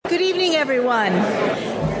Good evening, everyone.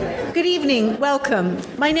 Good evening. Welcome.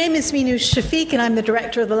 My name is Minouche Shafik, and I'm the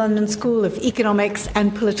director of the London School of Economics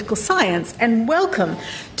and Political Science. And welcome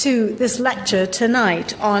to this lecture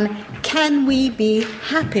tonight on Can We Be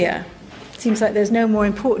Happier? Seems like there's no more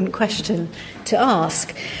important question to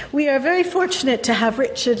ask. We are very fortunate to have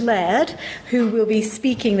Richard Laird, who will be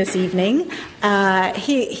speaking this evening.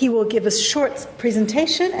 He will give us a short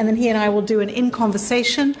presentation, and then he and I will do an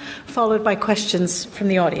in-conversation, followed by questions from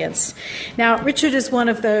the audience. Now, Richard is one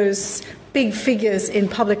of those big figures in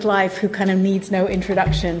public life who kind of needs no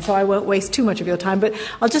introduction, so I won't waste too much of your time, but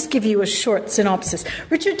I'll just give you a short synopsis.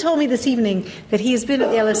 Richard told me this evening that he has been at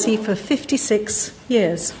the LSE for 56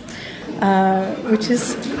 years. Which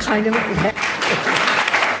is kind of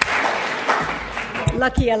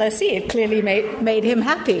lucky LSE. It clearly made him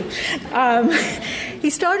happy.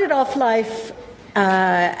 He started off life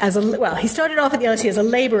he started off at the LSE as a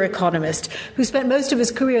labor economist who spent most of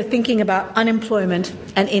his career thinking about unemployment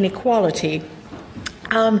and inequality.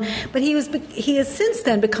 But he has since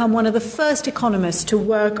then become one of the first economists to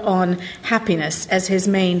work on happiness as his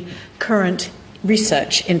main current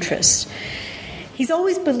research interest. He's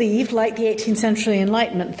always believed, like the 18th century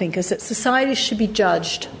Enlightenment thinkers, that society should be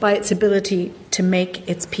judged by its ability to make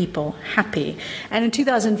its people happy. And in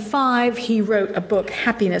 2005, he wrote a book,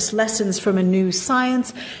 Happiness: Lessons from a New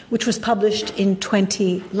Science, which was published in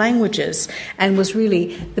 20 languages and was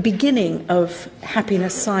really the beginning of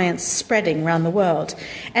happiness science spreading around the world.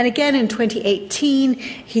 And again, in 2018,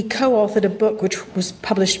 he co-authored a book which was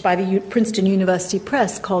published by the Princeton University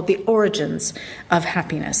Press called The Origins of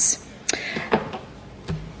Happiness.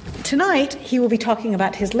 Tonight, he will be talking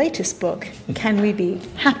about his latest book, Can We Be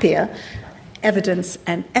Happier? Evidence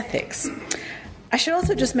and Ethics. I should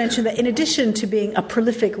also just mention that in addition to being a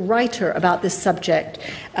prolific writer about this subject,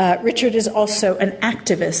 Richard is also an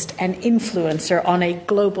activist and influencer on a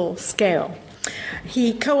global scale.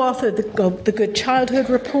 He co-authored the Good Childhood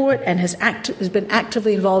Report and has been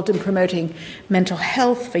actively involved in promoting mental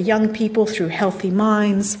health for young people through Healthy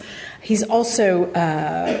Minds. He's also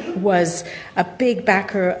was a big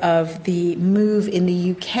backer of the move in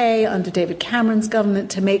the UK under David Cameron's government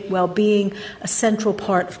to make well-being a central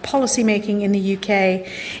part of policymaking in the UK.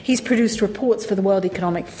 He's produced reports for the World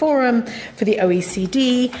Economic Forum, for the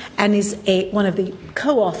OECD, and is one of the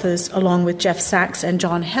co-authors, along with Jeff Sachs and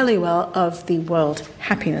John Helliwell, of the World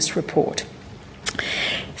Happiness Report.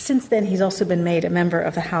 Since then, he's also been made a member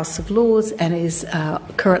of the House of Lords and is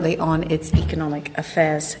currently on its Economic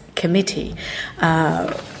Affairs Committee.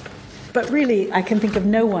 But really, I can think of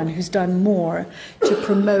no one who's done more to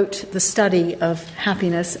promote the study of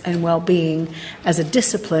happiness and well-being as a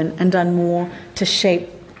discipline and done more to shape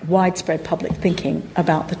widespread public thinking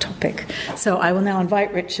about the topic. So I will now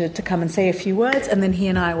invite Richard to come and say a few words, and then he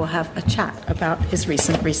and I will have a chat about his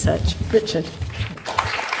recent research. Richard.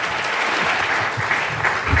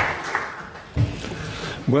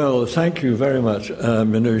 Well, thank you very much,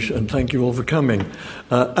 Minouche, and thank you all for coming.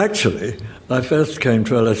 Actually, I first came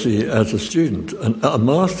to LSE as a student, a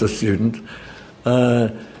master's student,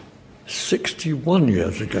 61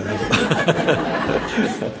 years ago.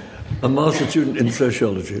 A master's student in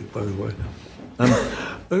sociology, by the way.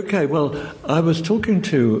 Okay, well, I was talking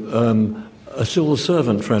to a civil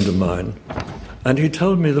servant friend of mine, and he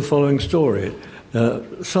told me the following story.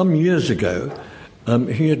 Some years ago,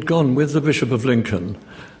 he had gone with the Bishop of Lincoln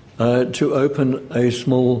to open a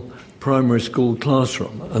small primary school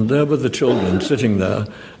classroom. And there were the children sitting there,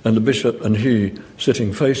 and the bishop and he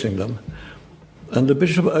sitting facing them. And the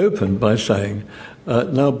bishop opened by saying,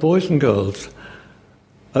 now, boys and girls,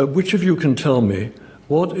 which of you can tell me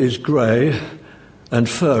what is grey and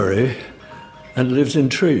furry and lives in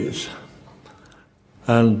trees?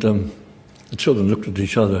 And the children looked at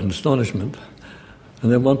each other in astonishment.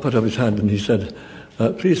 And then one put up his hand and he said,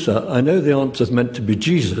 please, sir, I know the answer is meant to be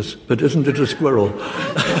Jesus, but isn't it a squirrel?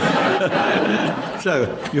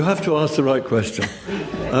 So you have to ask the right question.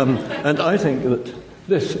 And I think that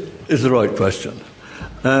this is the right question.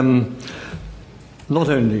 Not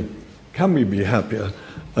only can we be happier,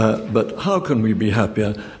 but how can we be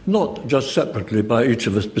happier, not just separately by each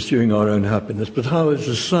of us pursuing our own happiness, but how as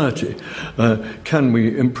a society can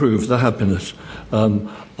we improve the happiness of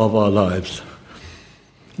our lives?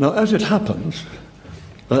 Now, as it happens,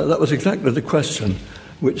 that was exactly the question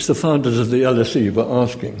which the founders of the LSE were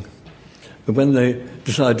asking when they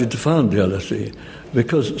decided to found the LSE,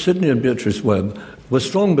 because Sidney and Beatrice Webb were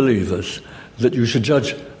strong believers that you should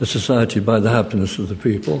judge a society by the happiness of the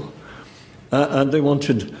people, and they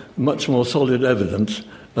wanted much more solid evidence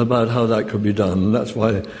about how that could be done, and that's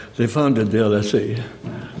why they founded the LSE.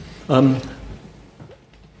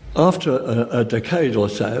 after a decade or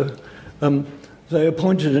so, they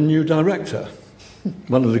appointed a new director,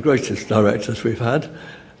 one of the greatest directors we've had,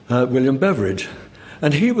 William Beveridge.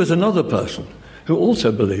 And he was another person who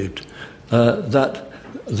also believed that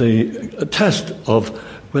the test of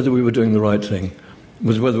whether we were doing the right thing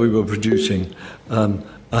was whether we were producing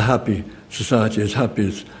a happy society, as happy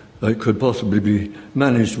as it could possibly be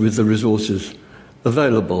managed with the resources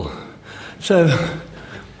available. So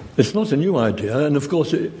it's not a new idea, and of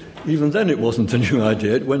course even then it wasn't a new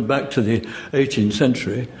idea. It went back to the 18th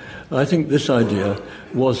century. I think this idea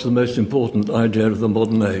was the most important idea of the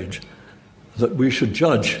modern age, that we should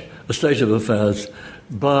judge a state of affairs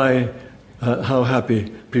by how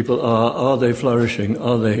happy people are. Are they flourishing?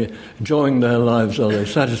 Are they enjoying their lives? Are they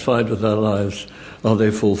satisfied with their lives? Are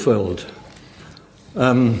they fulfilled?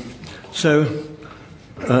 So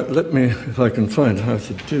let me, if I can find how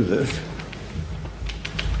to do this.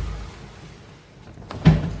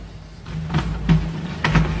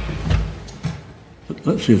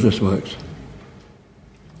 Let's see if this works.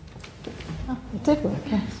 Oh, it did work,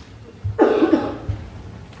 yes.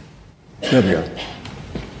 There we go.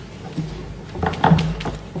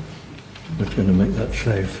 Just going to make that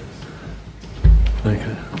safe.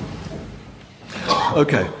 Okay.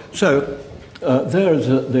 Okay, so there is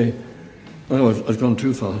the... Oh, I've gone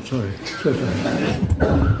too far, sorry.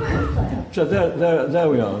 So there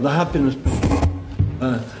we are, the happiness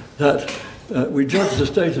that we judge the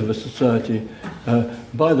state of a society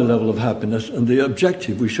by the level of happiness, and the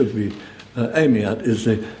objective we should be aiming at is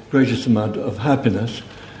the greatest amount of happiness.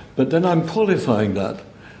 But then I'm qualifying that,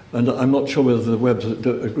 and I'm not sure whether the Webbs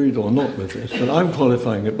agreed or not with this, but I'm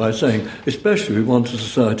qualifying it by saying, especially we want a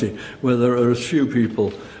society where there are as few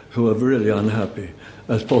people who are really unhappy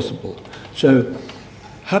as possible. So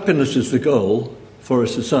happiness is the goal for a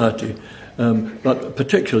society, but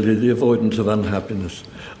particularly the avoidance of unhappiness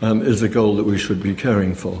is the goal that we should be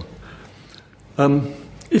caring for.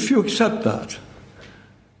 If you accept that,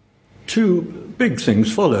 two big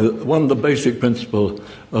things follow. One, the basic principle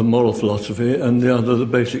of moral philosophy, and the other, the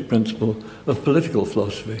basic principle of political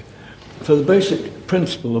philosophy. So the basic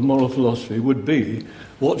principle of moral philosophy would be,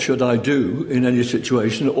 what should I do in any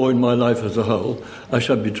situation or in my life as a whole? I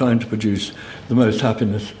should be trying to produce the most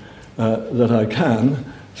happiness that I can,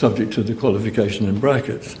 subject to the qualification in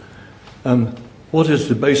brackets. What is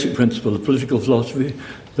the basic principle of political philosophy?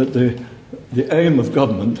 That the aim of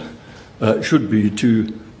government should be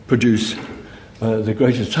to produce the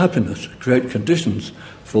greatest happiness, create conditions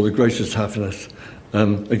for the greatest happiness,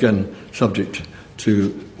 again, subject to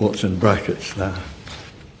what's in brackets there.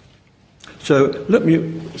 So let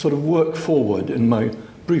me sort of work forward in my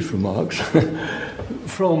brief remarks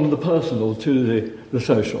from the personal to the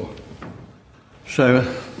social. So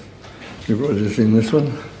you've already seen this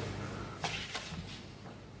one.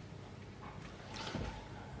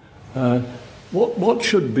 What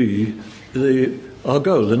should be our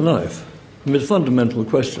goal in life? I mean, it's a fundamental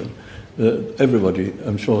question that everybody,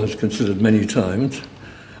 I'm sure, has considered many times.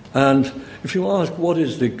 And if you ask what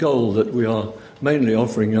is the goal that we are mainly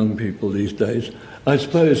offering young people these days, I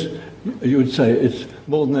suppose you would say it's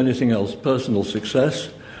more than anything else personal success,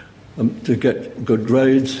 to get good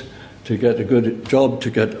grades, to get a good job, to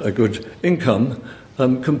get a good income,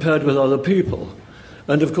 compared with other people.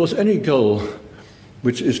 And of course, any goal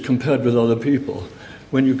which is compared with other people,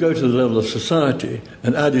 when you go to the level of society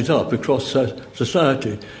and add it up across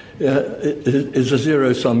society, it is a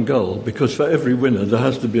zero-sum goal, because for every winner there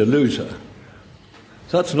has to be a loser.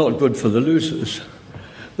 That's not good for the losers,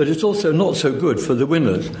 but it's also not so good for the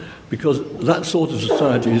winners, because that sort of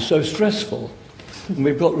society is so stressful. And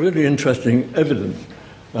we've got really interesting evidence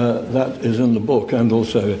that is in the book and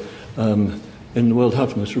also in the World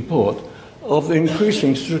Happiness Report of the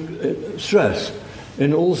increasing stress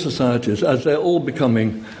in all societies as they're all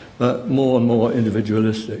becoming more and more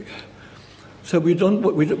individualistic. So we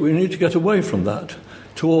need to get away from that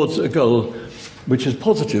towards a goal which is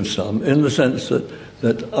positive sum, in the sense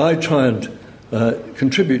that I try and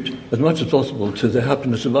contribute as much as possible to the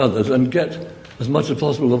happiness of others and get as much as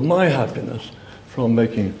possible of my happiness from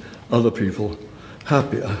making other people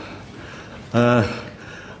happier.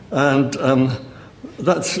 And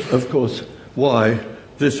that's, of course, why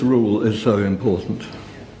this rule is so important.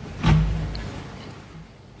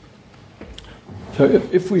 So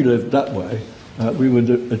if we lived that way, we would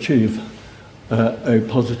achieve a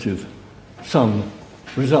positive sum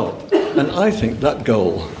result. And I think that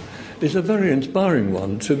goal is a very inspiring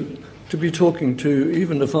one to be talking to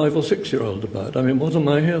even a 5 or 6 year old about. I mean, what am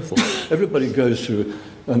I here for? Everybody goes through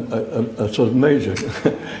a sort of major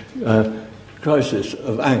crisis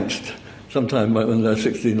of angst sometime when they're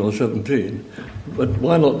 16 or 17. But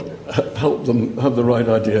why not help them have the right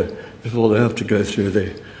idea before they have to go through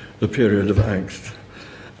the period of angst?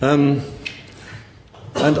 And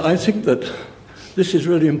I think that this is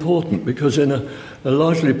really important because in a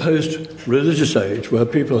largely post-religious age where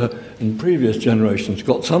people in previous generations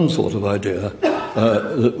got some sort of idea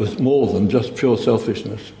that was more than just pure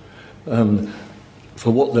selfishness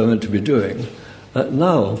for what they're meant to be doing,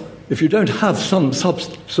 now, if you don't have some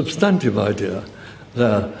substantive idea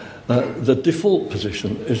there, the default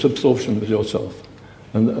position is absorption with yourself.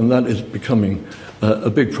 And that is becoming a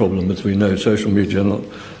big problem, as we know, social media not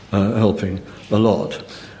helping a lot.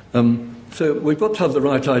 So we've got to have the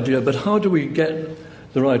right idea, but how do we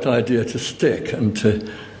get the right idea to stick and to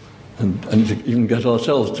even get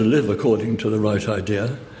ourselves to live according to the right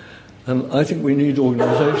idea? I think we need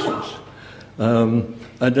organisations.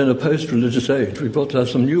 And in a post-religious age, we've got to have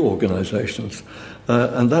some new organisations.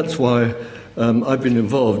 And that's why I've been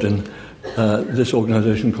involved in this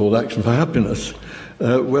organisation called Action for Happiness,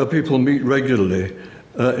 where people meet regularly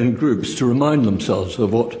in groups to remind themselves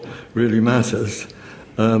of what really matters,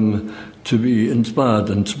 to be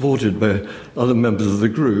inspired and supported by other members of the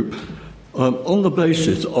group on the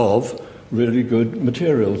basis of really good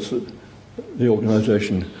materials that the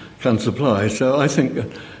organisation can supply. So I think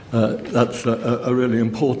that's a really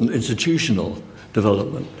important institutional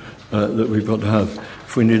development that we've got to have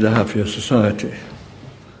if we need a happier society.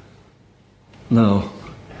 Now,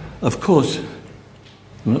 of course,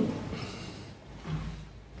 I'm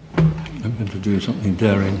going to do something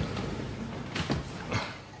daring.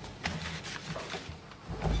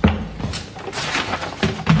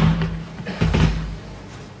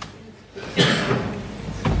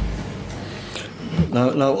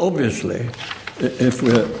 Now, obviously, if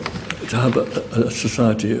we're to have a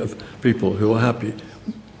society of people who are happy,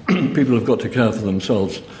 people have got to care for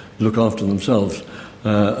themselves, look after themselves,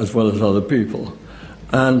 as well as other people.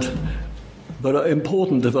 And there are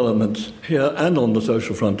important developments here and on the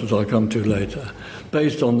social front, as I'll come to later,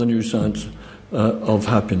 based on the new science of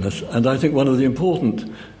happiness. And I think one of the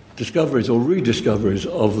important discoveries or rediscoveries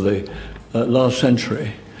of the last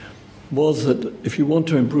century was that if you want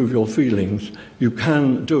to improve your feelings, you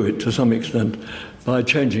can do it to some extent by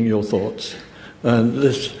changing your thoughts. And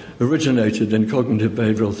this originated in cognitive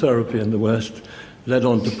behavioral therapy in the West, led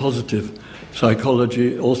on to positive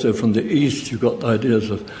psychology. Also from the East, you got ideas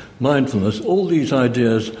of mindfulness. All these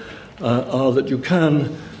ideas are that you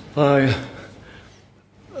can, by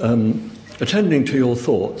attending to your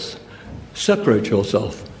thoughts, separate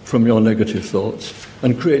yourself from your negative thoughts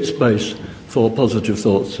and create space for positive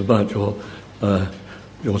thoughts about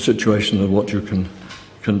your situation and what you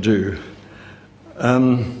can do.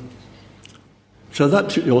 So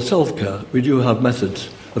that's your self-care. We do have methods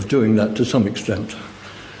of doing that to some extent.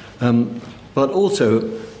 But also,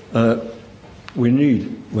 we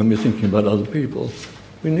need, when we're thinking about other people,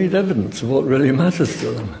 we need evidence of what really matters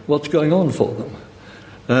to them, what's going on for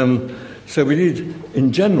them. So we need,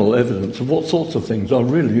 in general, evidence of what sorts of things are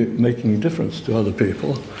really making a difference to other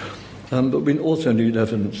people. But we also need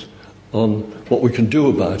evidence on what we can do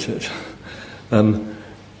about it.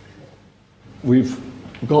 We've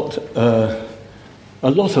got a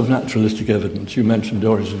lot of naturalistic evidence. You mentioned the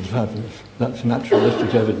origins of happiness. That's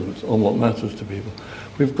naturalistic evidence on what matters to people.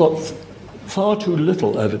 We've got far too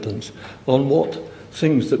little evidence on what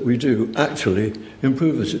things that we do actually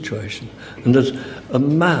improve a situation. And there's a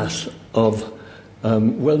mass of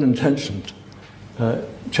well-intentioned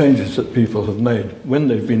changes that people have made when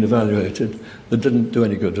they've been evaluated that didn't do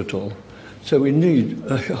any good at all. So we need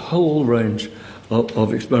a whole range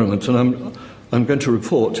of experiments, and I'm going to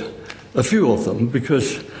report a few of them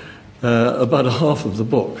because about a half of the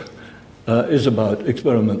book is about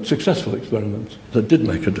successful experiments that did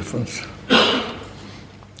make a difference.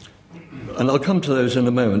 And I'll come to those in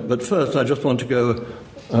a moment, but first I just want to go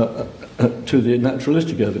to the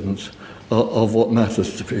naturalistic evidence of what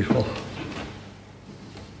matters to people.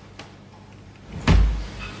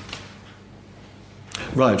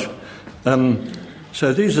 Right.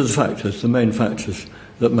 So these are the factors, the main factors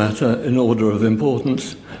that matter in order of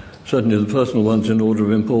importance, certainly the personal ones in order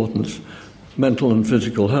of importance: mental and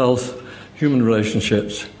physical health, human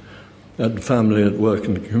relationships, at family, at work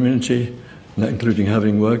and community, including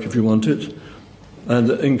having work if you want it.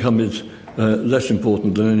 And income is less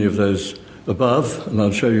important than any of those above, and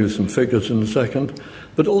I'll show you some figures in a second.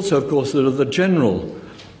 But also, of course, there are the general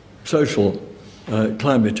social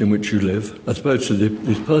climate in which you live, as opposed to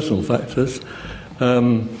these personal factors,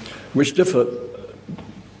 which differ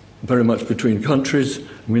very much between countries.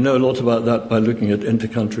 We know a lot about that by looking at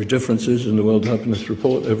inter-country differences in the World Happiness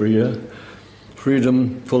Report every year.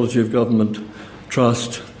 freedom, quality of government,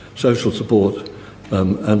 trust, social support,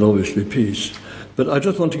 and obviously peace. But I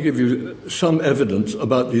just want to give you some evidence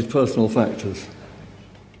about these personal factors.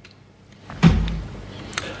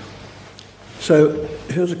 So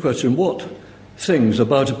here's a question. What things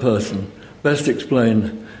about a person best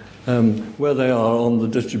explain where they are on the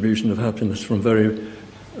distribution of happiness from very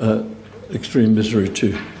extreme misery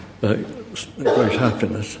to great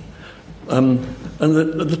happiness? And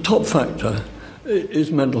the top factor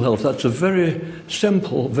is mental health. That's a very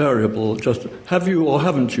simple variable. Just have you or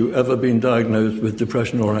haven't you ever been diagnosed with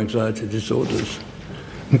depression or anxiety disorders?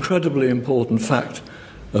 Incredibly important fact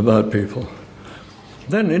about people.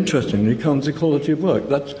 Then, interestingly, comes the quality of work.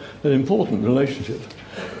 That's an important relationship.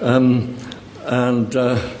 And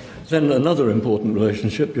then another important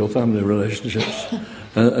relationship, your family relationships,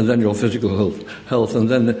 and then your physical health, and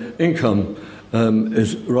then the income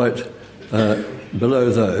is right below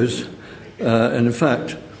those. And in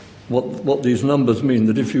fact, what these numbers mean,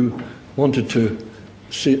 that if you wanted to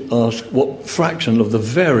ask what fraction of the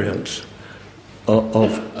variance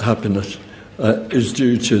of happiness is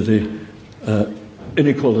due to the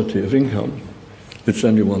inequality of income, it's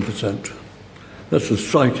only 1%. That's a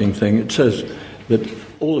striking thing. It says that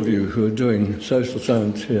all of you who are doing social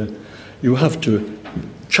science here, you have to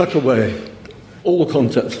chuck away all the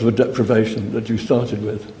concepts of deprivation that you started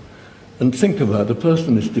with and think about a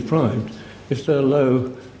person is deprived if they're low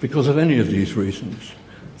because of any of these reasons.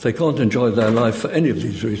 If they can't enjoy their life for any of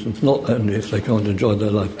these reasons, not only if they can't enjoy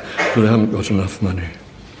their life because they haven't got enough money.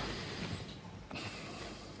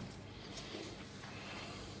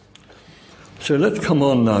 So let's come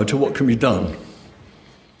on now to what can be done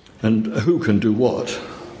and who can do what.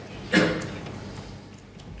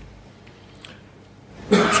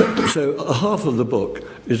 So half of the book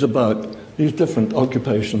is about these different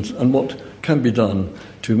occupations and what can be done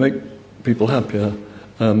to make people happier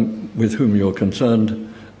with whom you're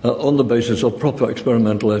concerned on the basis of proper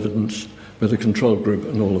experimental evidence with a control group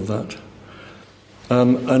and all of that.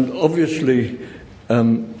 And obviously,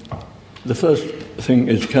 the first thing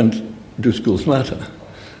is, do schools matter?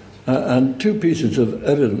 And two pieces of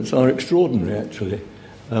evidence are extraordinary, actually,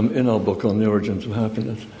 in our book on the origins of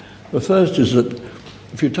happiness. The first is that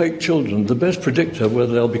if you take children, the best predictor of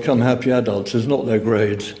whether they'll become happy adults is not their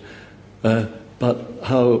grades, but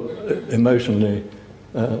how their emotional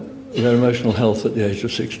health at the age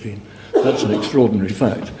of 16. That's an extraordinary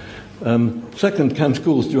fact. Second, can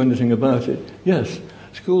schools do anything about it? Yes,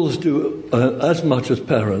 schools do as much as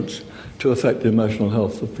parents to affect the emotional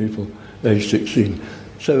health of people aged 16.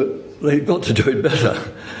 So they've got to do it better.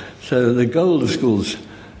 So the goal of schools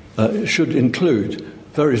should include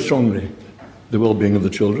very strongly the well-being of the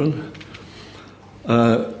children.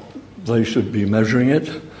 They should be measuring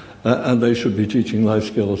it, and they should be teaching life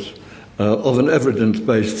skills of an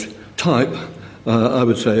evidence-based type, I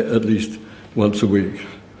would say at least once a week,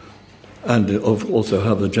 and also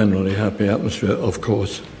have a generally happy atmosphere, of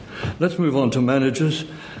course. Let's move on to managers.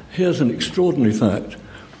 Here's an extraordinary fact,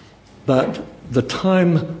 that the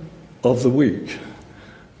time of the week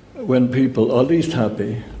when people are least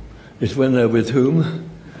happy is when they're with whom?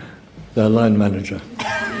 Their line manager.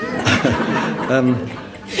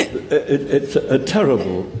 It's a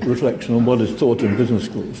terrible reflection on what is taught in business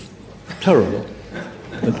schools. Terrible.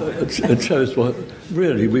 It shows what,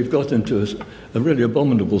 really, we've got into a really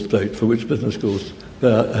abominable state for which business schools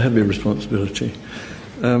bear a heavy responsibility.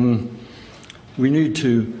 We need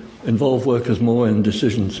to involve workers more in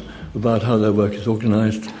decisions about how their work is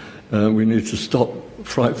organised. We need to stop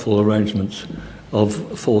frightful arrangements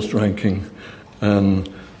of forced ranking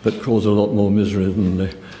that cause a lot more misery than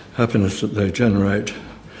the happiness that they generate.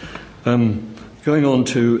 Going on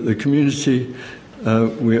to the community,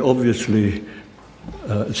 we obviously,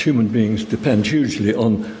 as human beings, depend hugely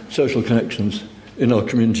on social connections in our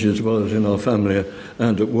community as well as in our family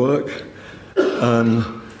and at work.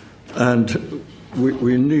 And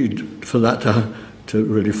we need, for that to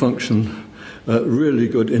really function, really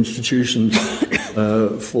good institutions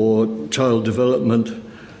for child development,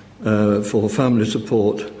 for family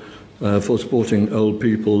support, for supporting old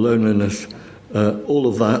people, loneliness, all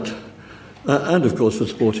of that, and of course for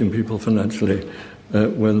supporting people financially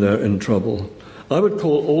when they're in trouble. I would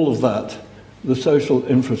call all of that the social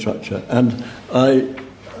infrastructure, and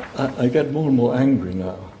I get more and more angry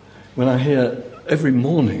now when I hear every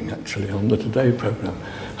morning, actually, on the Today programme,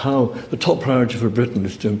 how the top priority for Britain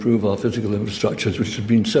is to improve our physical infrastructures, which have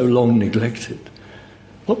been so long neglected.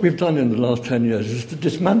 What we've done in the last 10 years is to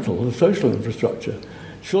dismantle the social infrastructure.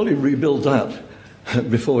 Surely rebuild that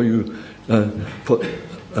before you put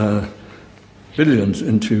billions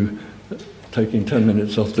into taking 10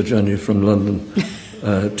 minutes off the journey from London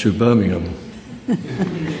to Birmingham.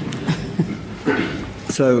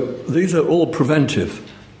 So these are all preventive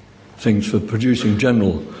things for producing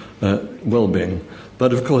general well-being.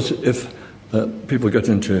 But of course, if people get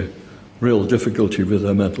into real difficulty with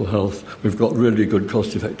their mental health, we've got really good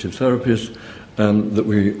cost-effective therapies that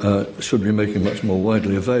we should be making much more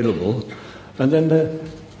widely available. And then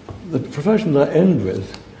the profession that I end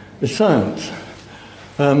with is science.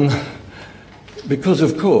 Because,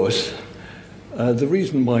 of course, the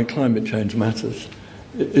reason why climate change matters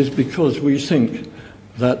is because we think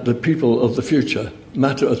that the people of the future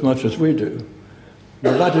matter as much as we do.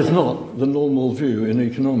 Now, that is not the normal view in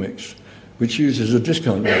economics, which uses a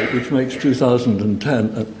discount rate which makes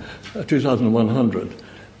 2100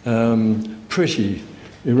 pretty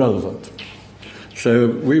irrelevant. So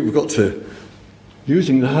we've got to,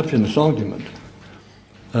 using the happiness argument,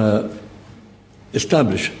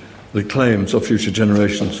 establish the claims of future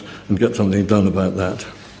generations and get something done about that.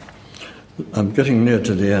 I'm getting near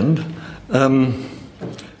to the end.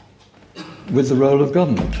 With the role of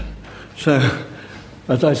government. So,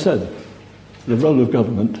 as I said, the role of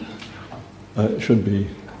government should be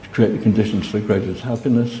to create the conditions for greatest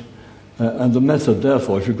happiness, and the method,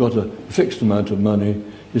 therefore, if you've got a fixed amount of money,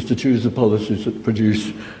 is to choose the policies that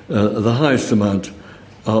produce the highest amount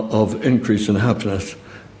of increase in happiness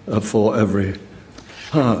for every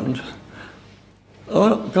pound.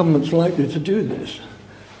 Are governments likely to do this?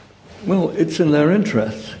 Well, it's in their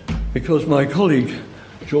interests, because my colleague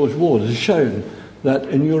George Ward has shown that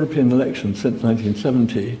in European elections since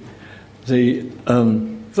 1970, the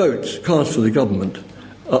votes cast for the government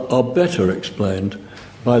are better explained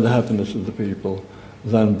by the happiness of the people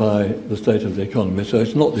than by the state of the economy. So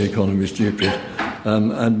it's not the economy stupid.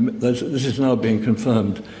 And this is now being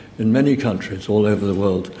confirmed in many countries all over the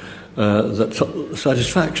world, that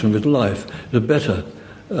satisfaction with life is a better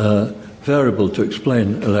variable to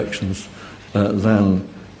explain elections than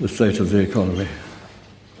the state of the economy.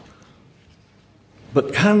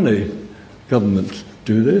 But can the government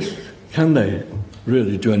do this? Can they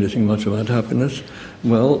really do anything much about happiness?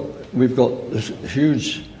 Well, we've got this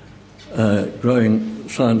huge growing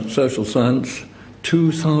social science,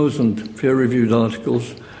 2,000 peer-reviewed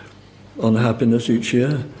articles on happiness each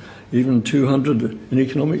year, even 200 in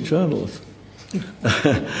economic journals.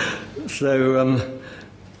 So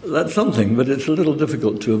that's something, but it's a little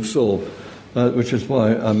difficult to absorb. Which is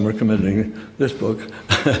why I'm recommending this book,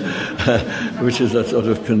 which is a sort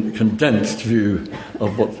of condensed view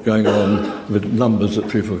of what's going on with numbers that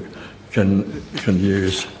people can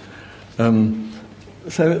use.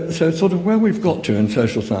 So sort of where we've got to in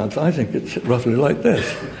social science, I think it's roughly like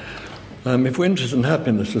this. If we're interested in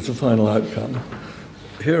happiness as a final outcome,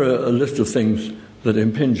 here are a list of things that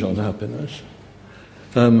impinge on happiness.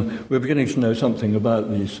 We're beginning to know something about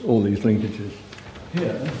all these linkages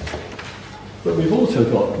here. But we've also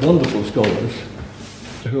got wonderful scholars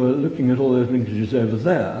who are looking at all those linkages over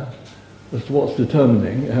there as to what's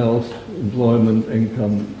determining health, employment,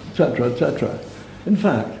 income, etc., etc. In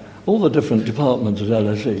fact, all the different departments at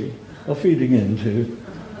LSE are feeding into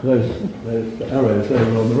those arrows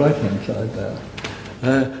over on the right-hand side there.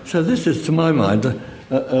 So this is, to my mind,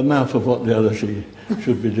 a map of what the LSE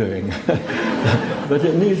should be doing. But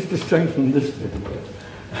it needs to strengthen this bit.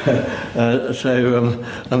 So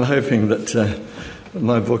I'm hoping that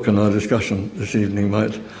my book and our discussion this evening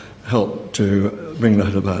might help to bring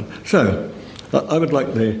that about. So I would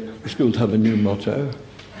like the school to have a new motto,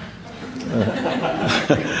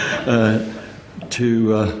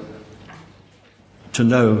 to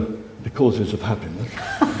know the causes of happiness.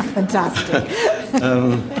 Fantastic.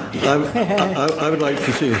 I would like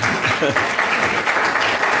to see...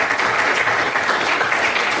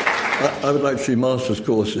 I would like to see master's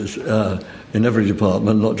courses in every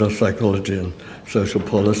department, not just psychology and social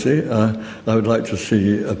policy. I would like to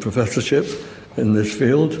see a professorship in this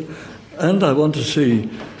field. And I want to see,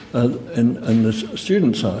 in the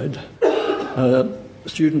student side,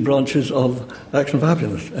 student branches of Action for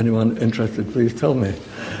Happiness. Anyone interested, please tell me.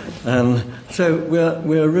 So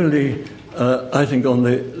we're really, I think, on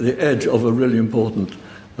the edge of a really important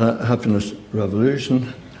happiness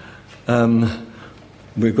revolution.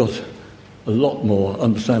 We've got a lot more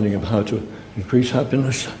understanding of how to increase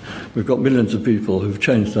happiness. We've got millions of people who've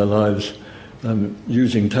changed their lives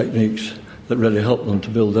using techniques that really help them to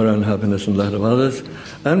build their own happiness and that of others.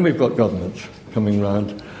 And we've got governments coming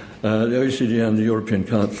round. The OECD and the European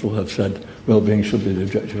Council have said well-being should be the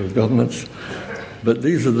objective of governments. But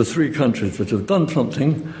these are the three countries that have done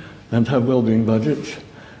something and have well-being budgets.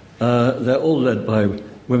 They're all led by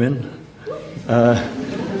women.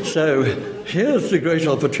 So here's the great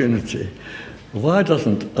opportunity. why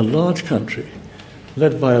doesn't a large country,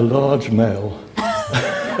 led by a large male,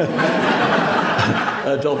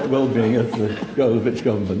 adopt well-being as the goal of its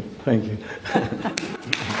government? Thank you.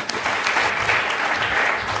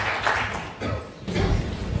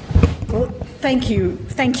 Well, thank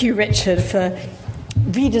you, Richard, for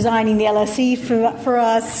redesigning the LSE for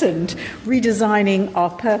us and redesigning our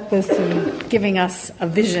purpose and giving us a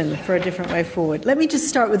vision for a different way forward. Let me just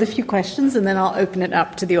start with a few questions and then I'll open it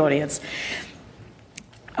up to the audience.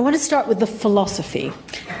 I want to start with the philosophy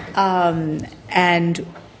and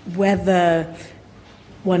whether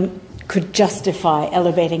one could justify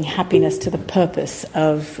elevating happiness to the purpose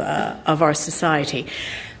of our society.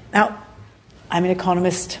 Now, I'm an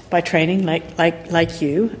economist by training, like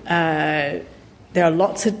you. There are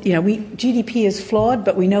lots of, GDP is flawed,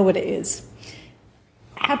 but we know what it is.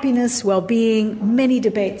 Happiness, well-being, many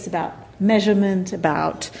debates about measurement,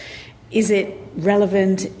 about is it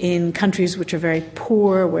relevant in countries which are very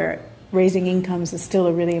poor, where raising incomes is still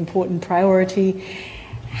a really important priority.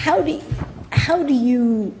 How do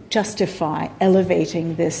you justify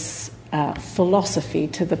elevating this philosophy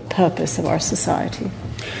to the purpose of our society?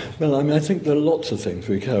 Well, I think there are lots of things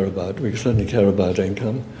we care about. We certainly care about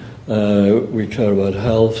income. We care about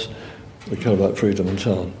health, we care about freedom and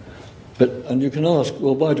so on. And you can ask,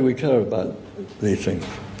 well, why do we care about these things,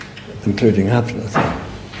 including happiness?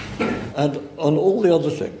 And on all the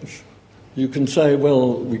other things, you can say,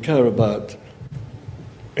 well, we care about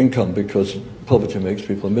income because poverty makes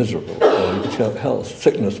people miserable, or you care about health,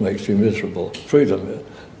 sickness makes you miserable, freedom,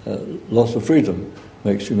 loss of freedom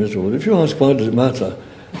makes you miserable. If you ask why does it matter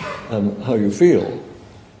how you feel,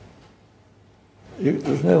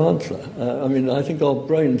 there's no answer. I think our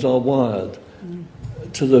brains are wired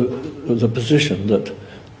to the position that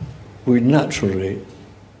we naturally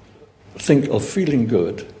think of feeling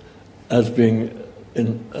good as being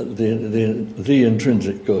the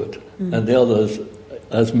intrinsic good, and the others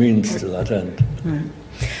as means to that end.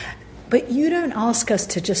 But you don't ask us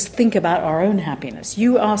to just think about our own happiness.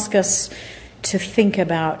 You ask us to think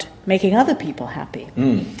about making other people happy.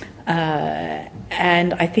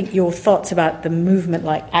 And I think your thoughts about the movement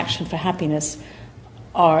like Action for Happiness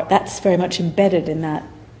that's very much embedded in that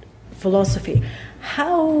philosophy.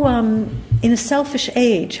 How, in a selfish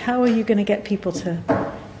age, how are you going to get people to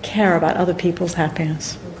care about other people's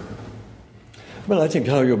happiness? Well, I think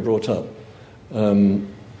how you're brought up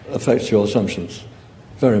affects your assumptions,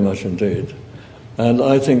 very much indeed. And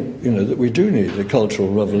I think, that we do need a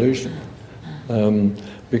cultural revolution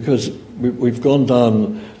because we've gone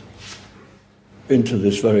down into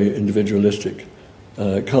this very individualistic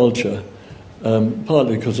culture,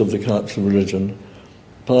 partly because of the collapse of religion,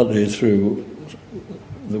 partly through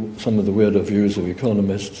some of the weirder views of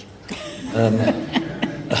economists. And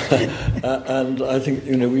I think,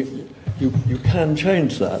 you can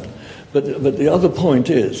change that. But the other point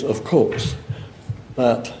is, of course,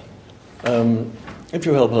 that if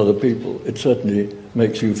you help other people, it certainly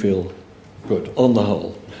makes you feel good, on the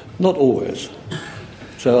whole. Not always.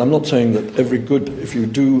 So I'm not saying that if you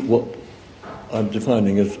do what I'm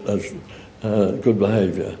defining as good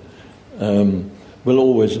behaviour, will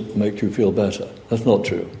always make you feel better. That's not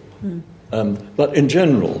true. But in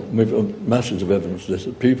general, we've masses of evidence for this,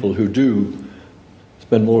 that people who do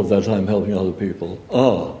spend more of their time helping other people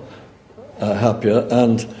are happier,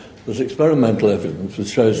 and there's experimental evidence which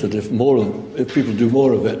shows that if people do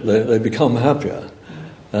more of it, they become happier.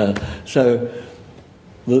 So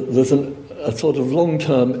there's a sort of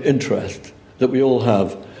long-term interest that we all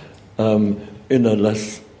have in a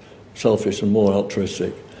less selfish and more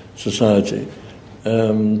altruistic society.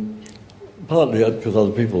 Partly because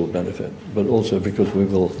other people will benefit, but also because we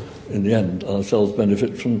will, in the end, ourselves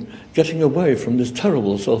benefit from getting away from this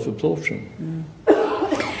terrible self-absorption.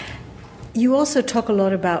 You also talk a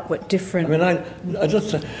lot about what different... I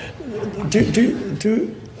just... I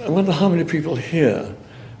wonder how many people here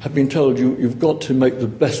have been told you've got to make the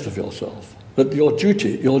best of yourself. That your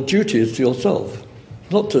duty is to yourself,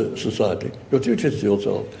 not to society. Your duty is to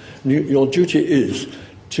yourself. And your duty is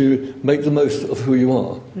to make the most of who you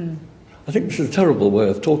are. I think this is a terrible way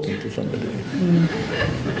of talking to somebody.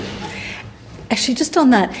 Actually, just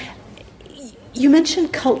on that, you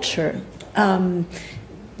mentioned culture.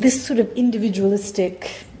 This sort of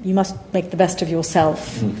individualistic, you must make the best of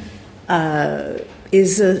yourself,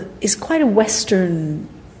 is quite a Western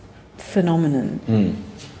phenomenon. Do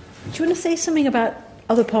you want to say something about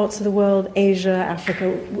other parts of the world, Asia,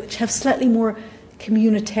 Africa, which have slightly more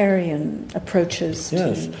communitarian approaches?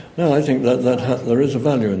 Yes. No, I think that there is a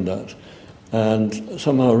value in that. And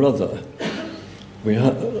somehow or other, we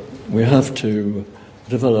have to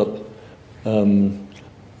develop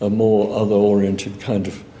a more other-oriented kind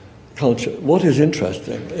of culture. What is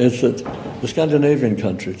interesting is that the Scandinavian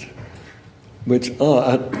countries, which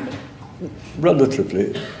are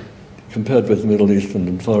relatively, compared with the Middle Eastern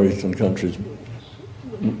and Far Eastern countries,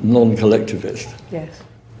 non-collectivist. Yes.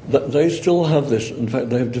 They still have this, in fact,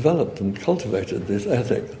 they have developed and cultivated this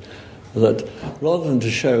ethic that rather than to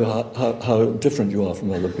show how different you are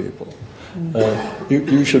from other people,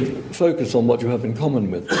 you should focus on what you have in common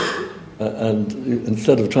with them. And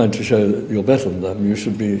instead of trying to show that you're better than them, you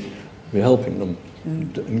should be helping them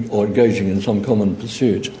or engaging in some common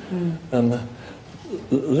pursuit.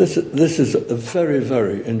 This is a very,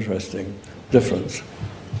 very interesting difference.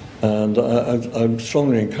 And I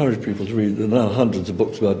strongly encourage people to read. There are now hundreds of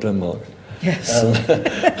books about Denmark. Yes.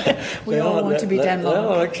 We all want to be Denmark. They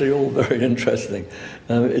are actually all very interesting.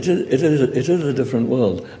 It is a different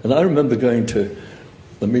world. And I remember going to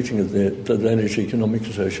the meeting of the Danish Economic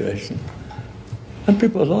Association, and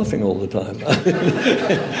people were laughing all the time.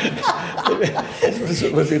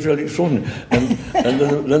 It was really extraordinary. And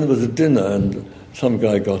then there was a dinner, and some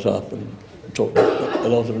guy got up and talked a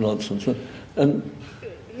lot of nonsense. And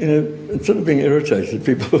you know, instead of being irritated,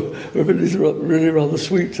 people were really rather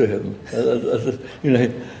sweet to him. You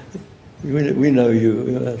know, we know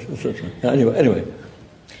you, etc. Anyway.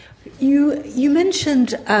 You mentioned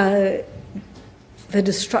the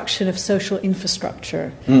destruction of social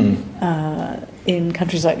infrastructure in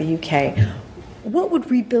countries like the UK. What would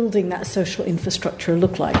rebuilding that social infrastructure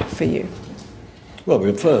look like for you? Well,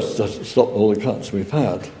 we'd first stop all the cuts we've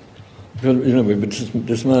had. You know, we've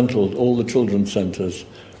dismantled all the children's centres.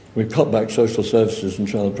 We've cut back social services and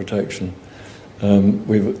child protection.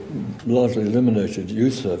 We've largely eliminated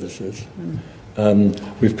youth services.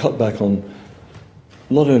 We've cut back on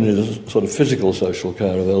not only the sort of physical social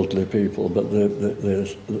care of elderly people, but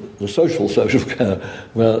the social care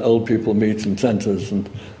where old people meet in centres and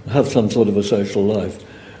have some sort of a social life.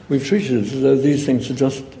 We've treated it as though these things are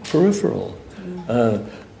just peripheral.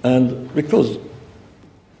 And because,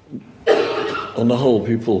 on the whole,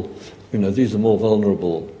 people, you know, these are more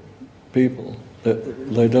vulnerable people,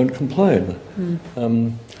 they don't complain.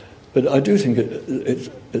 But I do think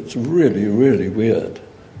it's really, really weird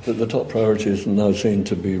that the top priorities are now seen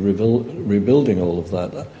to be rebuilding all of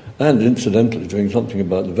that, and incidentally doing something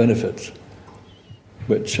about the benefits,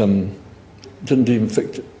 which didn't even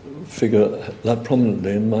figure that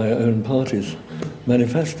prominently in my own party's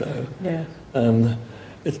manifesto. Yeah.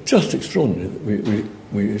 It's just extraordinary that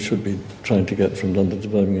we should be trying to get from London to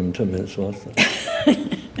Birmingham in 10 minutes faster.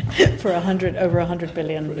 For over 100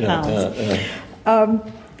 billion pounds.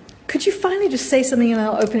 Could you finally just say something, and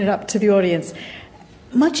I'll open it up to the audience?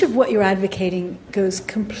 Much of what you're advocating goes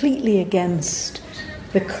completely against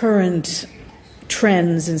the current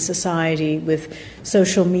trends in society, with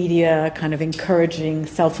social media kind of encouraging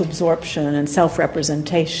self-absorption and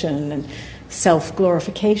self-representation and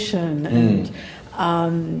self-glorification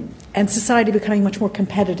and society becoming much more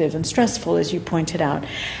competitive and stressful, as you pointed out.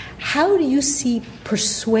 How do you see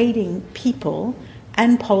persuading people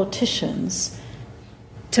and politicians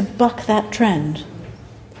to buck that trend?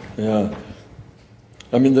 Yeah.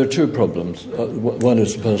 I mean, there are two problems. One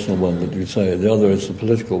is the personal one that you say. The other is the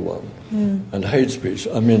political one. And hate speech.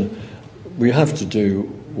 I mean, we have to do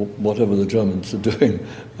whatever the Germans are doing,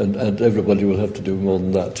 and everybody will have to do more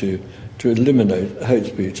than that to eliminate hate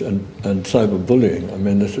speech and cyberbullying. I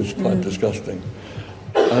mean, this is quite disgusting.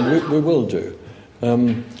 And we will do.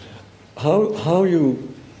 How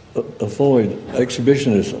you avoid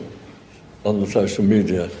exhibitionism on the social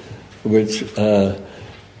media, which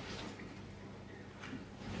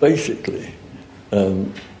basically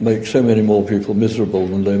make so many more people miserable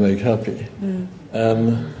than they make happy.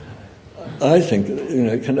 I think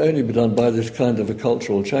it can only be done by this kind of a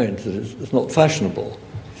cultural change, that it's not fashionable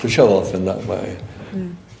to show off in that way.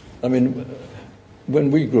 I mean, when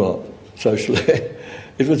we grew up socially,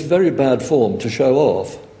 it was very bad form to show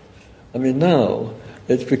off. I mean, now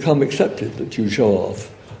it's become accepted that you show off,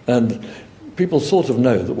 and people sort of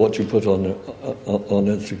know that what you put on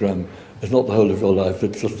Instagram is not the whole of your life,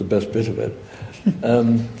 it's just the best bit of it.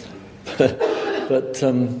 But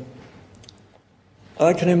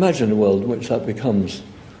I can imagine a world in which that becomes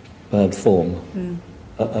bad form.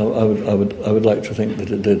 I would like to think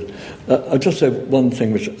that it did. I'll just say one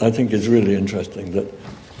thing which I think is really interesting, that,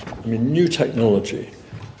 I mean, new technology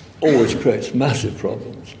always creates massive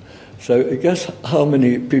problems. So guess how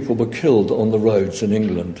many people were killed on the roads in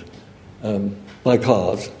England by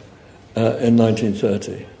cars in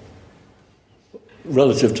 1930?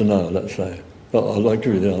 Relative to now, let's say. But I'll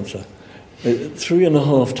give you the answer.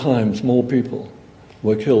 3.5 times more people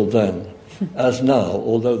were killed then as now,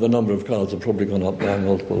 although the number of cars have probably gone up by a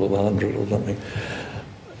multiple of 100 or something.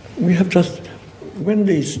 We have just, when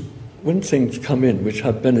things come in which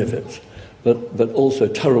have benefits, but also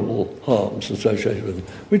terrible harms associated with them,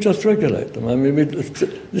 we just regulate them. I mean,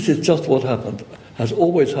 this is just what happened, has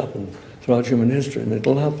always happened throughout human history, and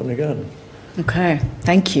it'll happen again. Okay,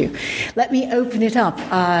 thank you. Let me open it up,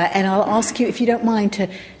 and I'll ask you, if you don't mind, to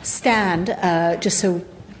stand just so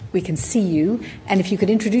we can see you, and if you could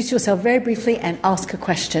introduce yourself very briefly and ask a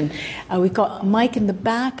question. We've got a mic in the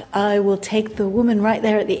back. I will take the woman right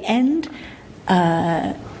there at the end.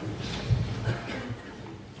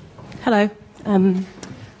 Hello.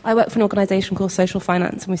 I work for an organisation called Social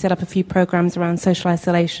Finance, and we set up a few programmes around social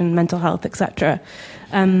isolation, mental health, etc.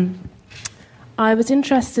 I was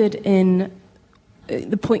interested in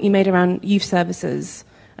the point you made around youth services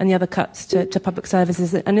and the other cuts to public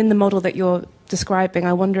services. And in the model that you're describing,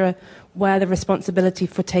 I wonder where the responsibility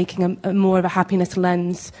for taking a more of a happiness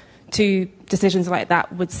lens to decisions like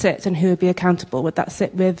that would sit, and who would be accountable. Would that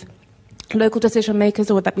sit with local decision makers,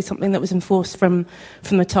 or would that be something that was enforced from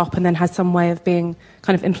the top and then has some way of being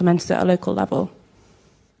kind of implemented at a local level?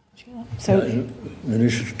 So, you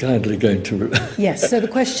should kindly go into... Yes, so the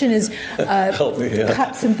question is, help me here.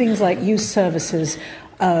 Cuts and things like youth services,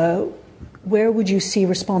 where would you see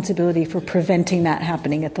responsibility for preventing that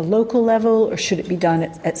happening? At the local level, or should it be done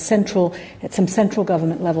at some central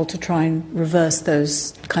government level to try and reverse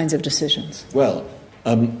those kinds of decisions? Well,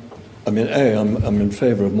 I'm in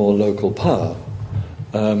favour of more local power,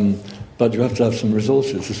 but you have to have some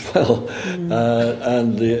resources as well.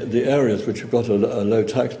 And the areas which have got a low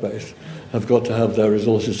tax base have got to have their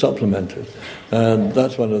resources supplemented. And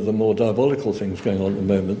that's one of the more diabolical things going on at the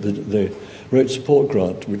moment. The Rate Support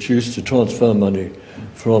Grant, which used to transfer money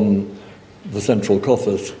from the central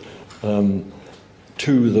coffers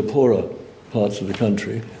to the poorer parts of the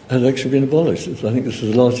country, has actually been abolished. I think this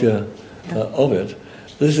is the last year of it.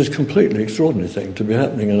 This is a completely extraordinary thing to be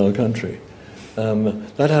happening in our country.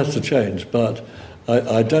 That has to change, but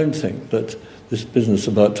I don't think that this business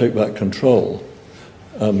about take back control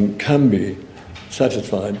can be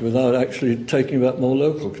satisfied without actually taking back more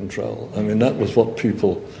local control. I mean, that was what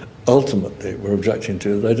people ultimately were objecting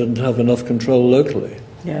to. They didn't have enough control locally.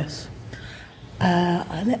 Yes.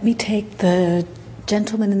 Let me take the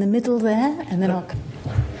gentleman in the middle there, and then I'll...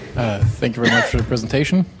 Thank you very much for the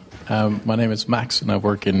presentation. My name is Max, and I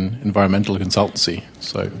work in environmental consultancy.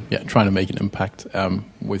 So, trying to make an impact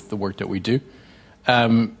with the work that we do.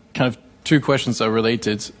 Kind of two questions are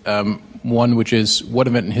related. One, which is, what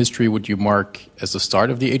event in history would you mark as the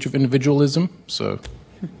start of the age of individualism? So,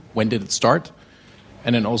 when did it start?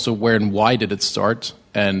 And then also, where and why did it start?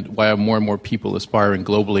 And why are more and more people aspiring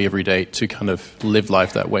globally every day to kind of live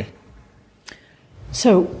life that way?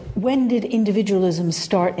 So, when did individualism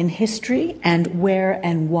start in history, and where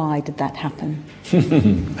and why did that happen?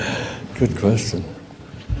 Good question.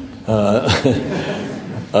 I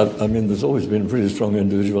mean, there's always been a pretty strong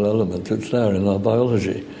individual element. It's there in our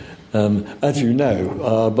biology. As you know,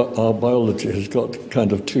 our biology has got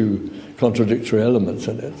kind of two contradictory elements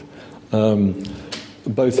in it,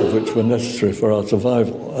 both of which were necessary for our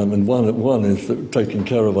survival. I mean, one is that taking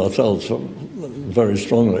care of ourselves very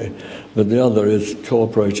strongly, but the other is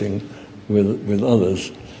cooperating with others.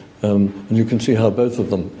 And you can see how both of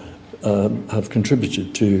them have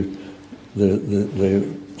contributed to the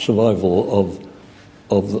survival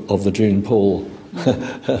of the gene pool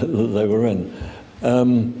that they were in.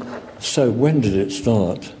 So when did it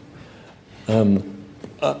start? I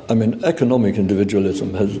mean, economic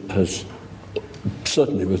individualism has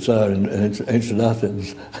certainly was there in ancient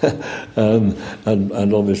Athens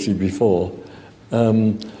and obviously before.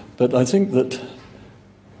 But I think that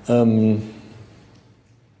I mean,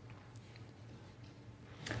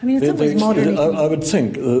 in some ways, modern... I would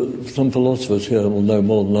think some philosophers here will know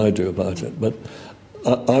more than I do about it, but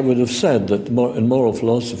I would have said that in moral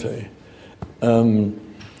philosophy, the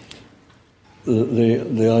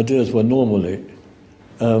ideas were normally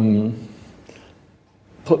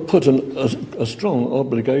put a strong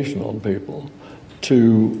obligation on people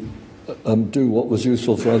to do what was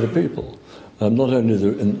useful for other people, not only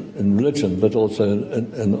in religion but also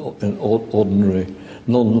in ordinary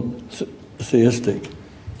non-theistic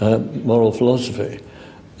moral philosophy.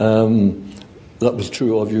 That was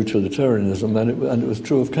true of utilitarianism, and it was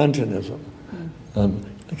true of Kantianism.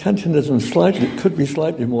 Kantianism could be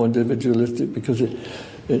slightly more individualistic because it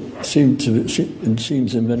seems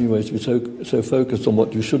in many ways to be so focused on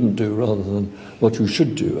what you shouldn't do rather than what you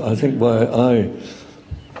should do. I think one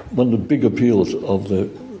of the big appeals of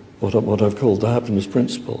what I've called the happiness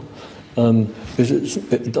principle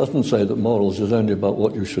it doesn't say that morals is only about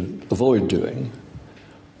what you should avoid doing.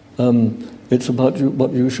 It's about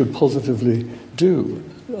what you should positively do.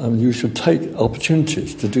 You should take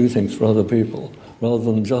opportunities to do things for other people rather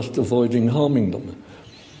than just avoiding harming them.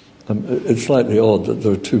 It's slightly odd that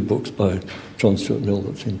there are two books by John Stuart Mill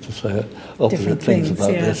that seem to say opposite things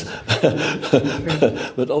about this.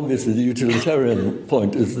 But obviously the utilitarian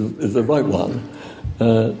point is the right one,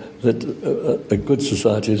 that a good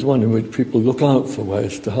society is one in which people look out for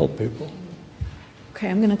ways to help people. Okay,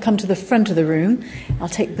 I'm going to come to the front of the room. I'll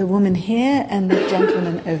take the woman here and the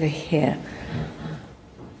gentleman over here.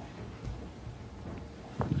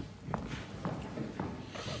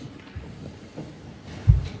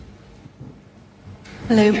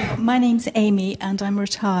 Hello, my name's Amy and I'm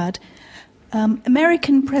retired.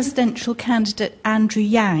 American presidential candidate Andrew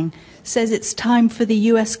Yang says it's time for the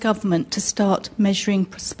US government to start measuring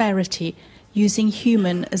prosperity using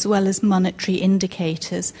human as well as monetary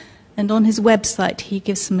indicators. And on his website he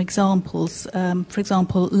gives some examples, for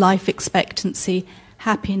example, life expectancy,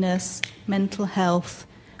 happiness, mental health,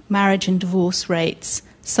 marriage and divorce rates,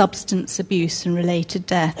 substance abuse and related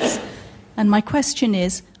deaths. And my question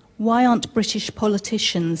is, why aren't British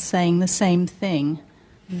politicians saying the same thing?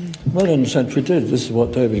 Well, in a sense we did. This is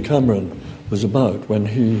what David Cameron was about when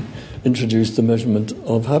he introduced the measurement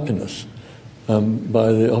of happiness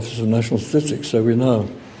by the Office of National Statistics. So we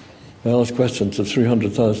ask questions of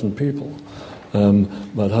 300,000 people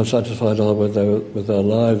about how satisfied are they with their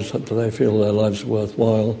lives, do they feel their lives are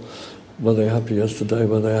worthwhile, were they happy yesterday,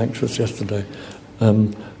 were they anxious yesterday.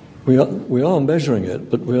 We are measuring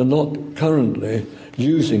it, but we are not currently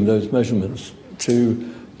using those measurements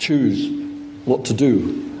to choose what to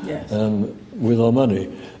do with our money.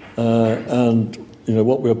 And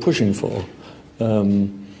what we're pushing for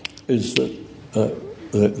is that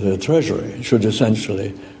the Treasury should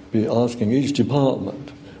essentially be asking each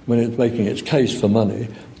department, when it's making its case for money,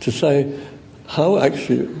 to say, how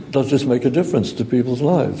actually does this make a difference to people's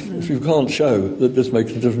lives? If you can't show that this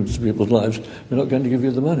makes a difference to people's lives, we're not going to give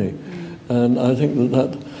you the money. And I think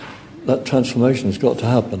that transformation has got to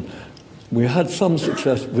happen. We had some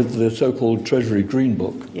success with the so-called Treasury Green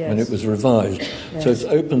Book when it was revised. Yes. So it's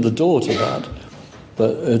opened the door to that,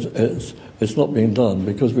 but it's not being done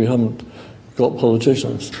because we haven't got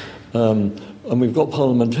politicians. And we've got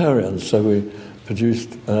parliamentarians, so we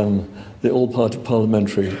produced the all-party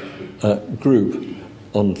parliamentary group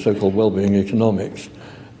on so-called well-being economics,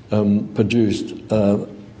 produced a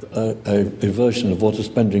version of what a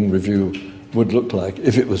spending review would look like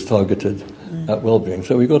if it was targeted at well-being.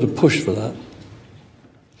 So we've got to push for that.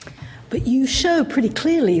 But you show pretty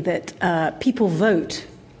clearly that people vote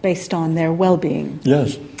based on their well-being.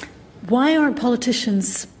 Yes. Why aren't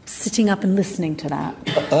politicians sitting up and listening to that?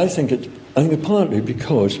 I think partly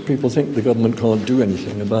because people think the government can't do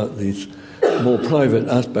anything about these more private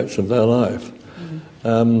aspects of their life.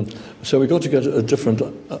 So we've got to get a different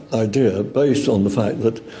idea based on the fact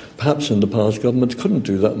that perhaps in the past governments couldn't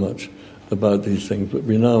do that much about these things, but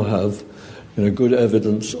we now have good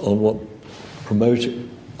evidence on what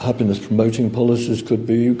happiness promoting policies could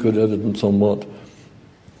be, good evidence on what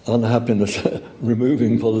unhappiness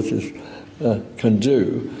removing policies can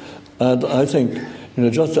do. And I think,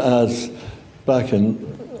 just as back in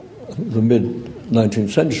the mid-19th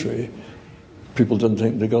century, people didn't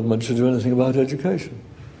think the government should do anything about education.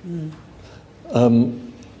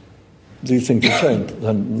 These things have changed,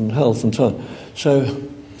 and health and so on. So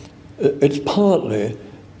it's partly,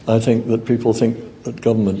 I think, that people think that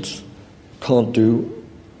governments can't do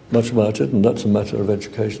much about it, and that's a matter of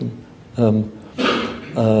education. And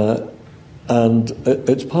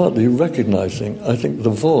it's partly recognising, I think, the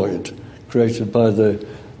void created by the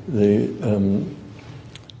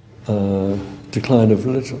decline of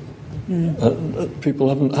religion. People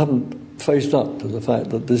haven't faced up to the fact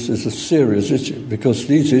that this is a serious issue, because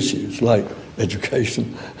these issues, like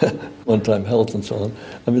education, one time health and so on,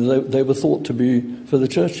 I mean, they were thought to be for the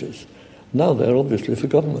churches. Now they're obviously for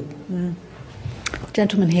government.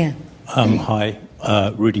 Gentleman here. Hi,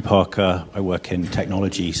 Rudy Parker. I work in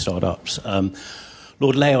technology startups.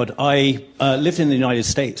 Lord Layard, I lived in the United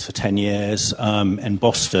States for 10 years in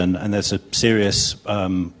Boston, and there's a serious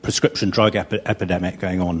prescription drug epidemic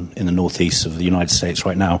going on in the northeast of the United States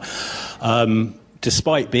right now.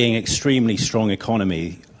 Despite being an extremely strong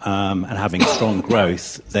economy and having strong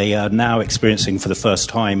growth, they are now experiencing for the first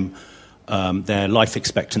time their life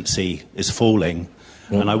expectancy is falling.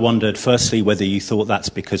 And I wondered, firstly, whether you thought that's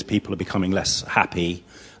because people are becoming less happy,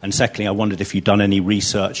 and secondly, I wondered if you'd done any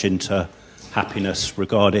research into happiness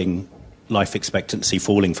regarding life expectancy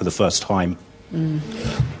falling for the first time.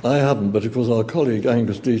 I haven't, but of course our colleague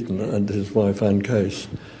Angus Deaton and his wife Anne Case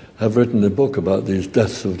have written a book about these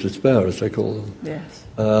deaths of despair, as they call them. Yes.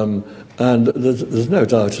 And there's no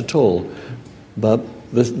doubt at all that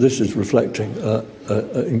this is reflecting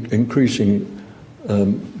an increasing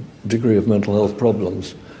degree of mental health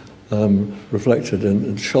problems, reflected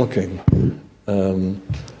in shocking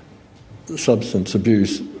substance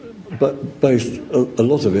abuse, but based a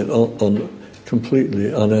lot of it on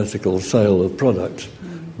completely unethical sale of products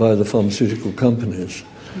by the pharmaceutical companies.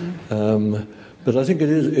 But I think it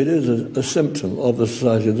is a symptom of the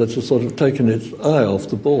society that's sort of taken its eye off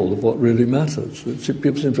the ball of what really matters.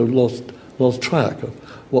 People seem to have lost track of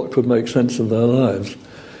what could make sense of their lives.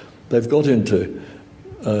 They've got into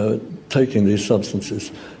taking these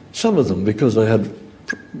substances, some of them because they had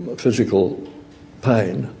physical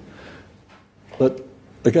pain, but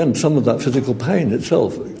again, some of that physical pain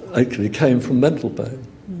itself actually came from mental pain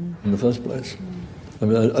in the first place. I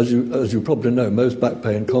mean, as you probably know, most back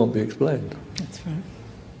pain can't be explained. That's right.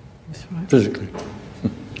 That's right. Physically.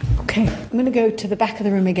 Okay, I'm going to go to the back of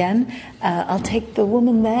the room again. I'll take the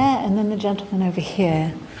woman there and then the gentleman over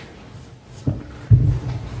here.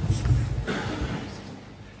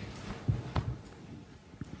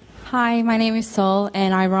 Hi, my name is Sol,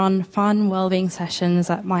 and I run fun wellbeing sessions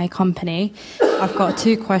at my company. I've got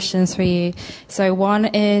 2 questions for you. So one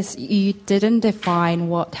is, you didn't define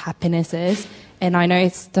what happiness is, and I know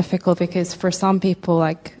it's difficult because for some people,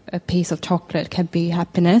 like a piece of chocolate can be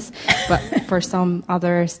happiness, but for some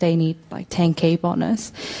others, they need like 10K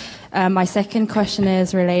bonus. My second question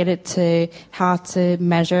is related to how to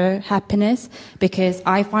measure happiness, because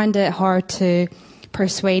I find it hard to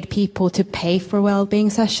persuade people to pay for well-being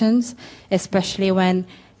sessions, especially when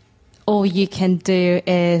all you can do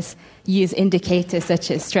is use indicators such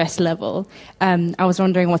as stress level. I was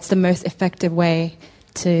wondering what's the most effective way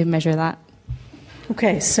to measure that?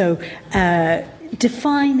 Okay, so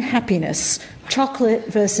define happiness. Chocolate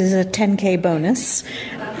versus a 10K bonus.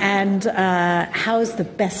 And how's the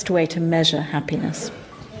best way to measure happiness?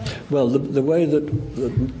 Well, the way that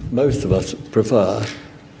most of us prefer,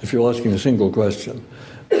 if you're asking a single question,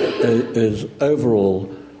 is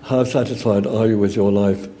overall, how satisfied are you with your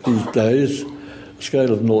life these days?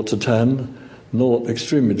 Scale of 0 to 10, 0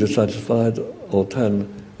 extremely dissatisfied, or 10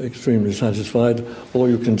 extremely satisfied, or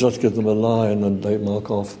you can just give them a line and they mark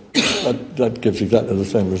off. That gives exactly the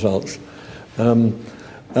same results. And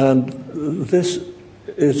this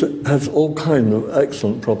has all kinds of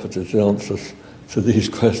excellent properties, the answers to these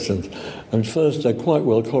questions. And first, they're quite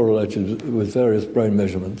well correlated with various brain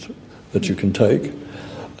measurements that you can take,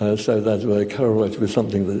 so that they're correlated with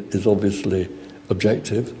something that is obviously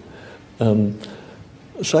objective.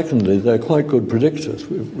 Secondly, they're quite good predictors.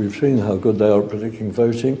 We've seen how good they are at predicting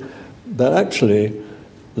voting. They're actually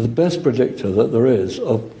the best predictor that there is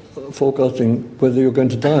of forecasting whether you're going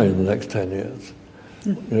to die in the next 10 years.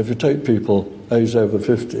 You know, if you take people aged over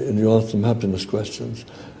 50 and you ask them happiness questions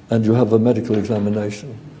and you have a medical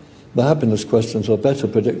examination, the happiness questions are better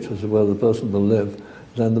predictors of whether the person will live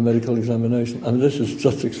than the medical examination. I mean, this is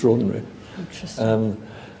just extraordinary. Interesting.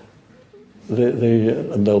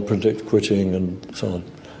 And they'll predict quitting and so on.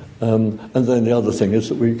 And then the other thing is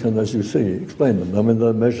that we can, as you see, explain them. I mean,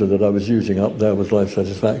 the measure that I was using up there was life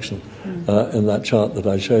satisfaction in that chart that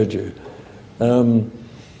I showed you.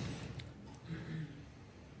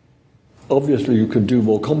 Obviously, you can do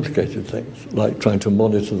more complicated things, like trying to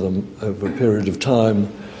monitor them over a period of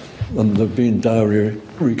time. And there have been diary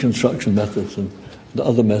reconstruction methods and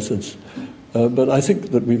other methods. But I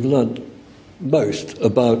think that we've learnt most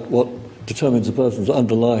about what determines a person's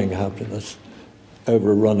underlying happiness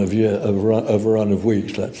over a run of over a run of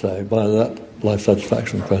weeks, let's say, by that life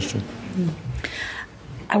satisfaction question.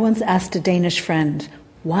 I once asked a Danish friend,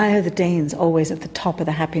 why are the Danes always at the top of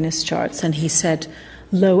the happiness charts? And he said,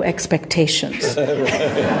 low expectations.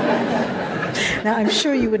 Now, I'm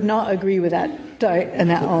sure you would not agree with that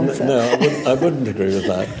answer. No, I wouldn't agree with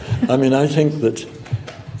that. I mean, I think that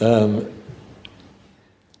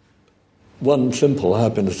one simple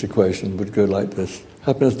happiness equation would go like this.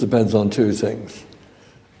 Happiness depends on 2 things.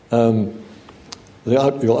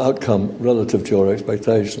 Your outcome relative to your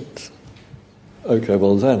expectations. Okay,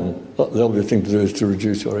 well then, the obvious thing to do is to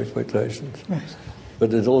reduce your expectations. Right.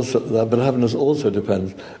 But happiness also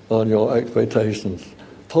depends on your expectations.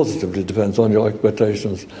 Positively depends on your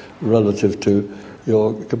expectations relative to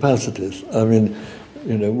your capacities. I mean,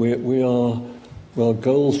 you know, we are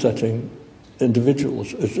goal-setting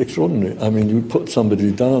individuals. It's extraordinary. I mean, you put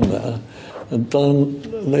somebody down there, and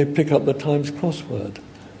they pick up the Times crossword.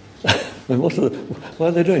 I mean, what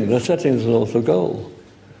are they doing? They're setting themselves a goal.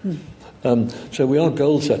 So we are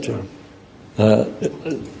goal-setting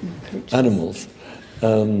animals.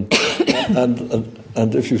 And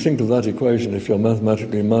if you think of that equation, if you're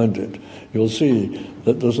mathematically minded, you'll see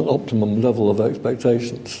that there's an optimum level of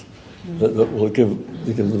expectations that will give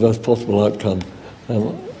the best possible outcome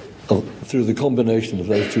through the combination of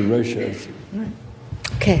those two ratios.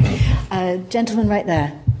 Okay. Gentleman right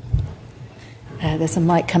there. There's a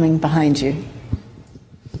mic coming behind you.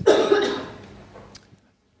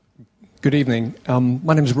 Good evening.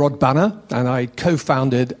 My name is Rod Banner, and I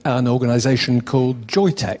co-founded an organisation called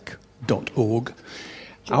joytech.org.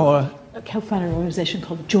 Co-founded an organisation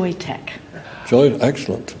called Joytech.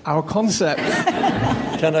 Excellent. Our concept...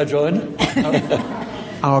 Can I join?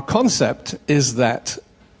 Our concept is that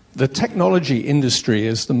the technology industry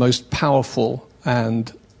is the most powerful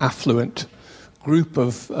and affluent group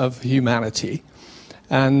of humanity,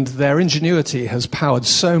 and their ingenuity has powered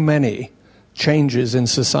so many changes in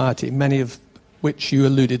society, many of which you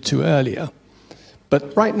alluded to earlier.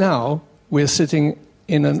 But right now, we're sitting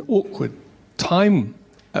in an awkward time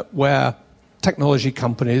where technology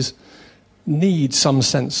companies need some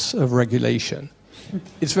sense of regulation.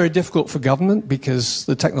 It's very difficult for government because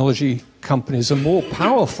the technology companies are more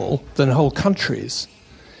powerful than whole countries.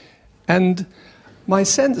 And my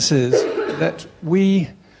sense is that we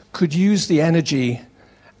could use the energy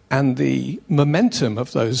and the momentum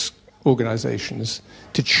of those organizations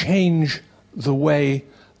to change the way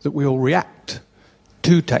that we all react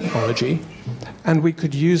to technology, and we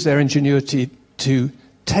could use their ingenuity to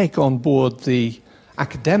take on board the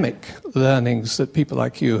academic learnings that people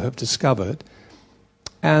like you have discovered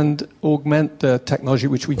and augment the technology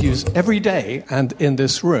which we use every day and in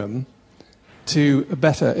this room to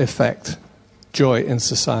better affect joy in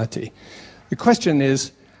society. The question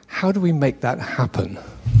is, how do we make that happen?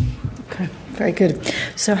 Okay, very good.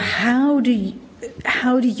 So how do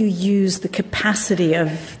you use the capacity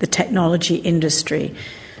of the technology industry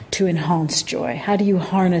to enhance joy? How do you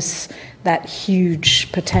harness that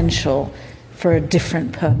huge potential for a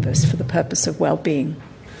different purpose, for the purpose of well-being?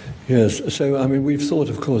 Yes, so I mean, we've thought,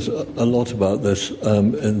 of course, a lot about this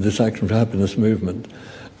in this Action for Happiness movement.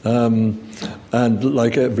 And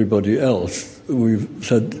like everybody else, we've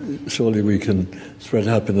said, surely we can spread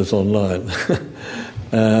happiness online.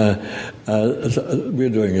 We're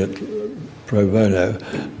doing it pro bono.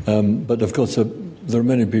 But of course, there are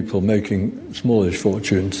many people making smallish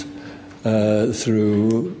fortunes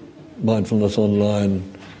through mindfulness online,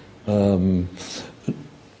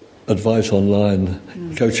 advice online,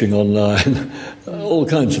 coaching online, all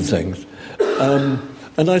kinds of things.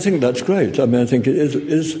 And I think that's great. I mean, I think it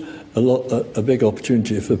is a big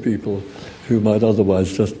opportunity for people who might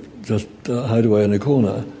otherwise just hide away in a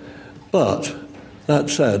corner. But that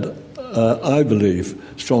said, I believe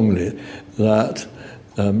strongly that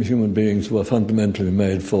human beings were fundamentally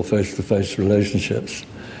made for face-to-face relationships,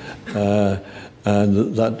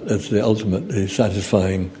 and that is the ultimately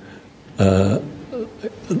satisfying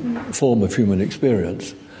form of human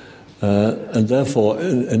experience. And therefore,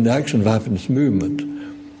 in the Action for Happiness movement,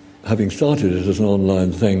 having started it as an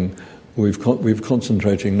online thing, we've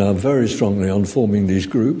concentrating now very strongly on forming these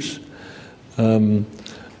groups.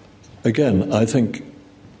 Again, I think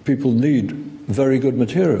people need very good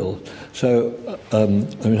material. So, I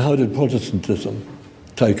mean, how did Protestantism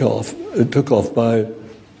take off? It took off by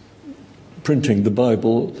printing the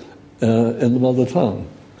Bible in the mother tongue.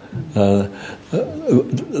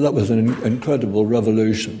 That was an incredible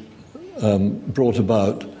revolution brought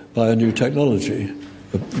about by a new technology,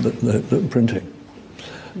 the printing.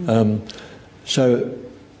 So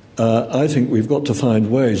I think we've got to find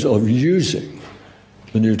ways of using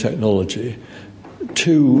the new technology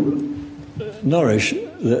to nourish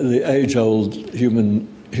the age-old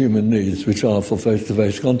human needs, which are for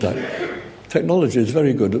face-to-face contact. Technology is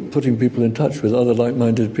very good at putting people in touch with other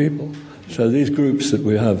like-minded people. So these groups that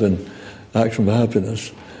we have in Action for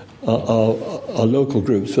Happiness are local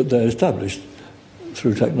groups, but they're established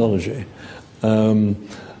through technology.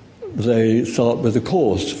 They start with a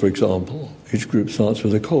course, for example. Each group starts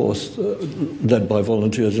with a course led by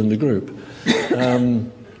volunteers in the group.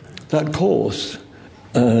 That course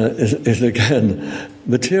is again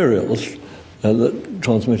materials that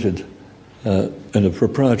transmitted in a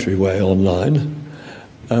proprietary way online.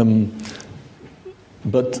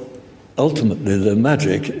 But ultimately, the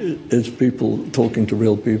magic is people talking to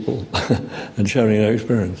real people and sharing their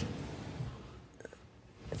experience.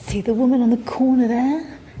 See the woman on the corner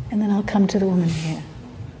there, and then I'll come to the woman here.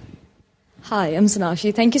 Hi, I'm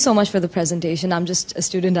Sanashi. Thank you so much for the presentation. I'm just a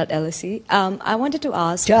student at LSE. I wanted to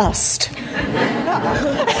ask...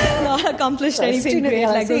 Not accomplished anything great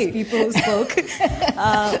like those people who spoke.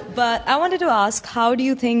 But I wanted to ask, how do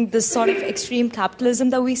you think this sort of extreme capitalism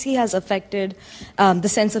that we see has affected the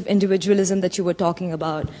sense of individualism that you were talking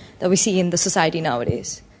about, that we see in the society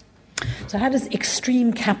nowadays? So how does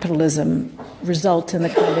extreme capitalism result in the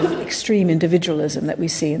kind of extreme individualism that we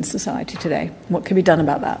see in society today? What can be done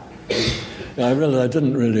about that? Yeah, I realize I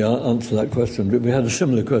didn't really answer that question, but we had a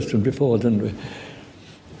similar question before, didn't we?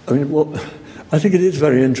 I mean, I think it is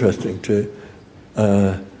very interesting to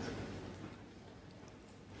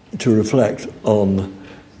reflect on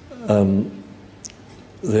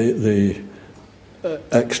the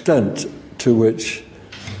extent to which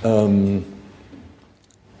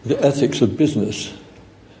the ethics of business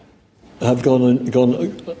have gone,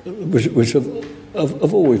 which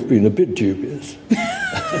have always been a bit dubious.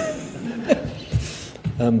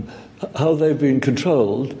 How they've been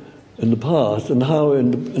controlled in the past and how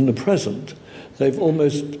in the present they've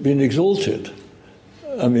almost been exalted.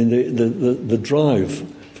 I mean, the drive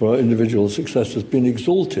for our individual success has been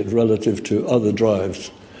exalted relative to other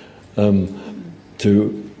drives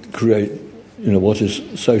to create, what is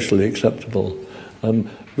socially acceptable.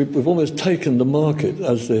 We've almost taken the market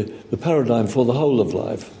as the paradigm for the whole of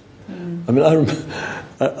life. I mean,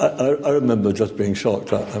 I remember just being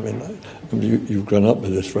shocked. I mean, you've grown up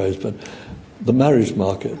with this phrase, but the marriage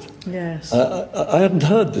market. Yes. I hadn't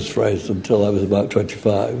heard this phrase until I was about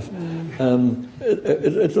 25.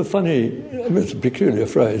 It's a funny, it's a peculiar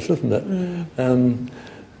phrase, isn't it? And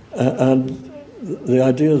the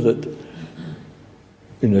idea that,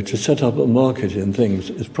 to set up a market in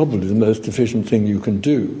things is probably the most efficient thing you can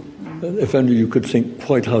do, if only you could think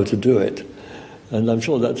quite how to do it. And I'm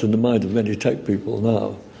sure that's in the mind of many tech people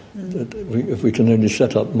now. That if we can only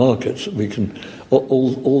set up markets, we can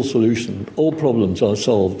all problems are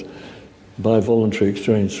solved by voluntary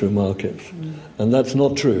exchange through markets. And that's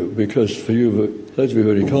not true, because for those of you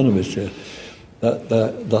who are economists here,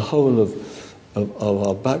 the whole of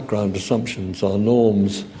our background assumptions, our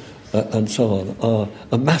norms, and so on, are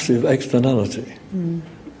a massive externality.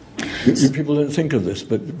 People don't think of this,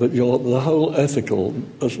 but the whole ethical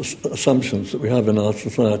assumptions that we have in our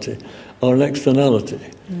society are an externality,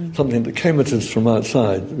 something that came at us from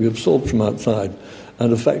outside, we absorb from outside,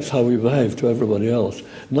 and affects how we behave to everybody else.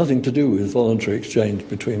 Nothing to do with voluntary exchange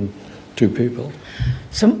between two people.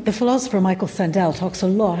 So the philosopher Michael Sandel talks a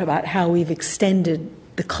lot about how we've extended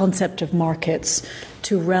the concept of markets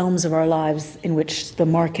to realms of our lives in which the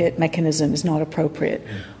market mechanism is not appropriate.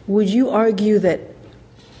 Would you argue that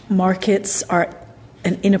markets are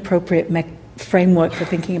an inappropriate framework for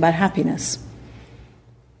thinking about happiness?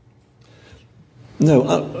 No,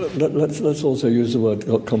 let's also use the word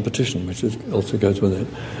competition, which also goes with it.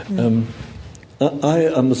 I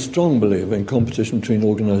am a strong believer in competition between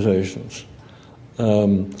organisations.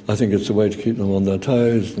 I think it's a way to keep them on their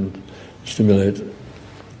toes and stimulate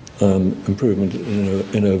improvement in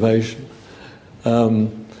innovation.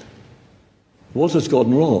 What has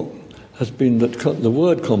gotten wrong has been that the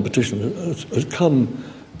word competition has come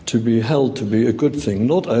to be held to be a good thing,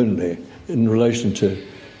 not only in relation to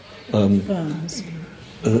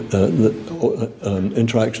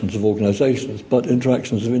interactions of organisations, but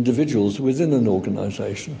interactions of individuals within an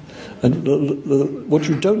organisation. And what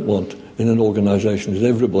you don't want in an organisation is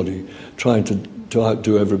everybody trying to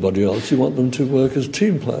outdo everybody else. You want them to work as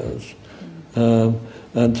team players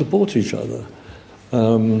and support each other.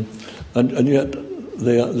 And yet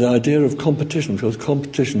the idea of competition, because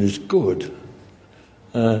competition is good,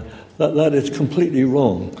 that is completely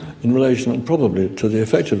wrong in relation probably to the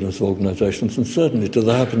effectiveness of organisations and certainly to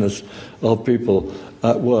the happiness of people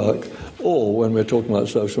at work, or when we're talking about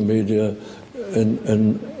social media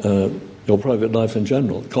and your private life in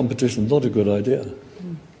general. Competition is not a good idea.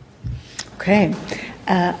 Okay.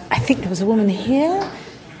 I think there was a woman here,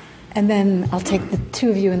 and then I'll take the two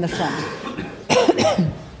of you in the front.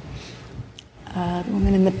 The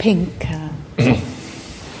woman in the pink.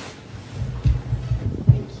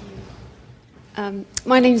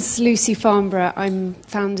 My name is Lucy Farnborough. I'm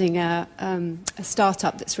founding a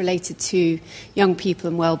startup that's related to young people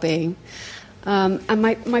and well-being. And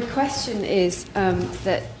my question is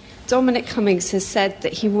that Dominic Cummings has said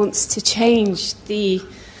that he wants to change the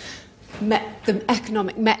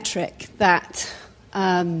economic metric that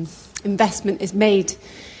investment is made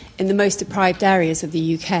in the most deprived areas of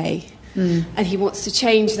the UK. And he wants to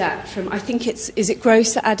change that from, I think is it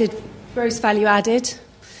gross value added?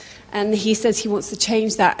 And he says he wants to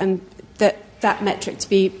change that and that metric to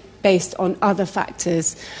be based on other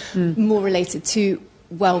factors more related to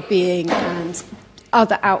well-being and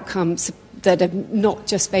other outcomes that are not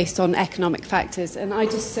just based on economic factors. And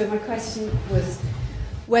so my question was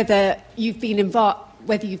whether you've been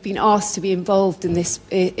asked to be involved in this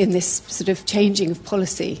sort of changing of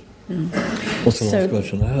policy. What's the last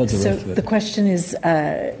question? I heard the rest of it. The question is,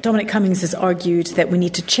 Dominic Cummings has argued that we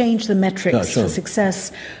need to change the metrics for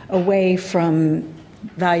success away from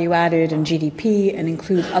value added and GDP and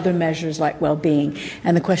include other measures like well-being.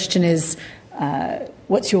 And the question is,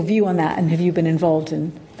 what's your view on that, and have you been involved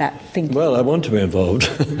in that thinking? Well, I want to be involved.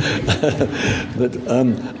 But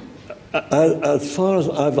as far as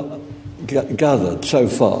I've gathered so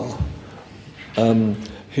far,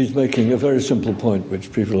 he's making a very simple point,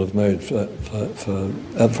 which people have made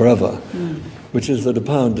forever, which is that a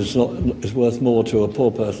pound is worth more to a poor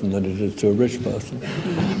person than it is to a rich person.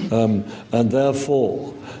 And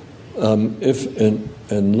therefore, if in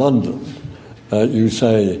London you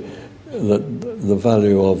say that the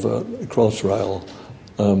value of a Crossrail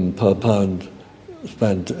per pound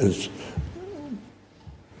spent is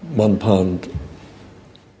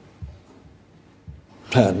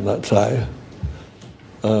 £1.10, let's say,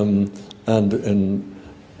 and in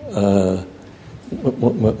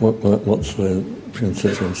what's the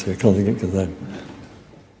constituency? I can't think of the name.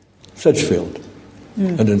 Sedgefield,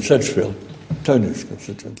 and in Sedgefield, Tony's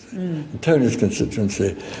constituency. In Tony's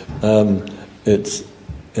constituency, it's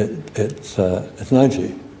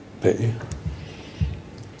 90p.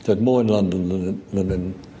 So more in London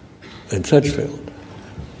than in Sedgefield.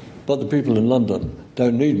 But the people in London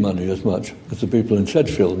don't need money as much as the people in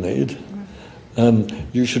Sedgefield need.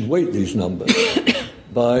 You should weight these numbers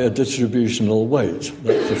by a distributional weight.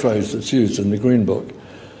 That's the phrase that's used in the Green Book.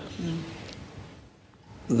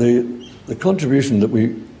 The contribution that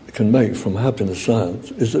we can make from happiness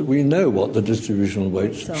science is that we know what the distributional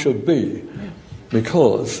weights should be,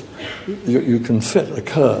 because you can fit a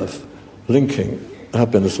curve linking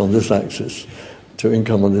happiness on this axis to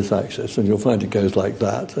income on this axis, and you'll find it goes like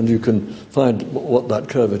that, and you can find what that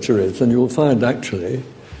curvature is, and you'll find actually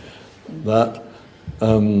that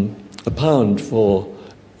a pound for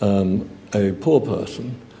a poor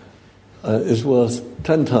person is worth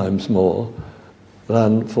 10 times more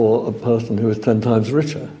than for a person who is 10 times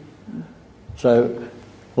richer. So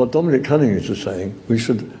what Dominic Cummings is saying, we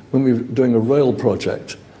should, when we're doing a rail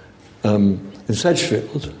project in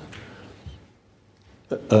Sedgefield,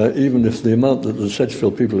 even if the amount that the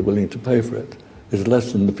Sedgefield people are willing to pay for it is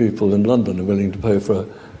less than the people in London are willing to pay for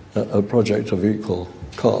a project of equal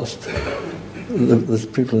cost, the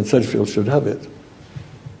people in Sedgefield should have it.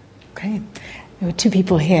 Okay. There were two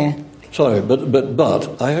people here. Sorry,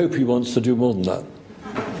 but I hope he wants to do more than that.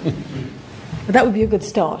 But that would be a good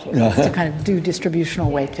start, to kind of do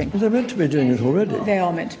distributional weighting. They're meant to be doing it already. They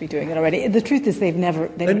are meant to be doing it already. The truth is they never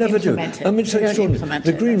do. I mean, it's extraordinary.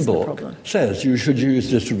 The Green Book says you should use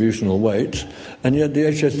distributional weights, and yet the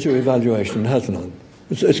HS2 evaluation has none.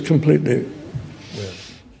 It's completely weird.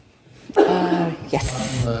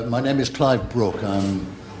 Yes. My name is Clive Brooke. I'm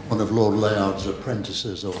one of Lord Layard's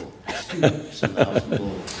apprentices or students in the House of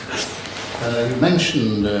Lords. You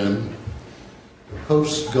mentioned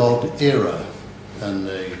post-God era and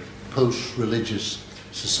a post-religious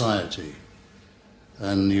society,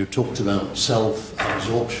 and you talked about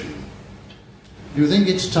self-absorption. Do you think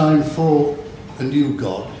it's time for a new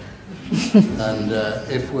God? And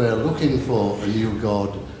if we're looking for a new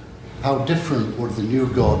God, how different would the new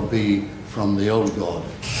God be from the old God?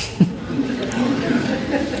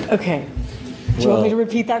 Okay. Do you want me to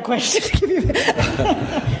repeat that question?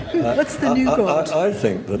 What's the new God? I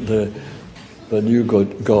think that the new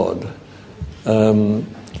God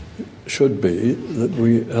should be that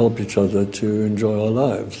we help each other to enjoy our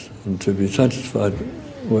lives and to be satisfied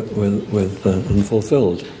with and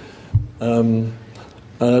fulfilled. And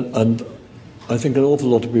I think an awful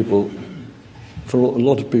lot of people, for a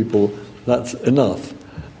lot of people, that's enough.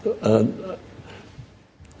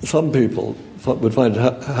 Some people would find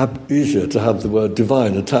it easier to have the word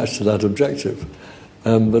divine attached to that objective.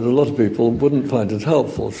 But a lot of people wouldn't find it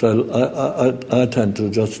helpful, so I tend to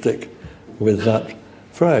just stick with that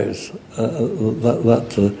phrase. That's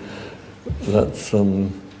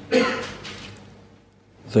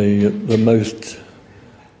the most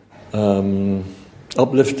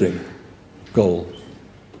uplifting goal,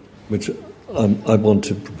 which I want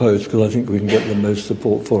to propose, because I think we can get the most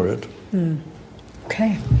support for it.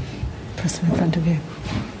 Okay. Person in front of you.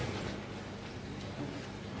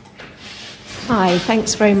 Hi,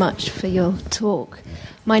 thanks very much for your talk.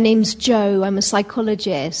 My name's Jo, I'm a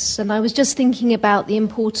psychologist, and I was just thinking about the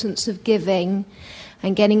importance of giving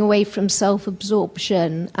and getting away from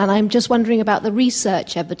self-absorption. And I'm just wondering about the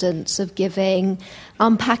research evidence of giving,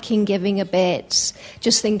 unpacking giving a bit,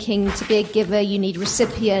 just thinking to be a giver you need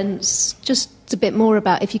recipients, just a bit more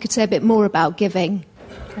about, if you could say a bit more about giving.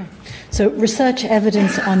 Okay. So research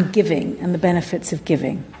evidence on giving and the benefits of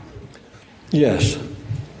giving. Yes.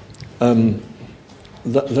 There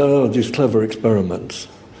are these clever experiments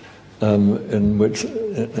in which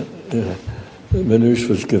Manouche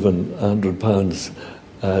was given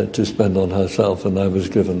 £100 to spend on herself, and I was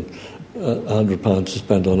given £100 to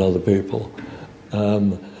spend on other people.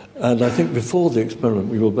 And I think before the experiment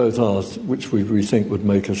we were both asked which we think would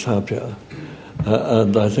make us happier.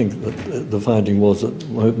 And I think that the finding was that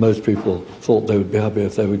most people thought they would be happy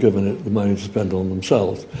if they were given the money to spend on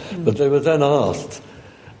themselves. But they were then asked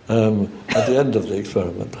at the end of the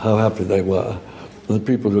experiment how happy they were. And the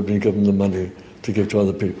people who had been given the money to give to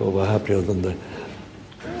other people were happier than the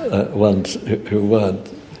ones who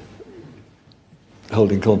weren't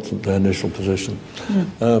holding constant their initial position.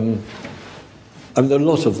 I mean, there are a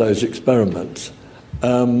lot of those experiments.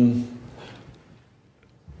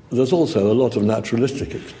 There's also a lot of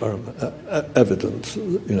naturalistic evidence,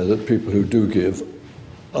 that people who do give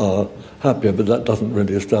are happier, but that doesn't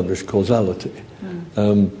really establish causality.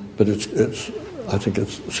 But I think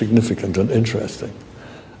it's significant and interesting.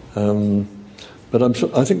 But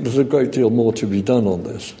I think there's a great deal more to be done on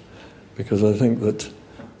this, because I think that,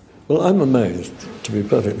 well, I'm amazed, to be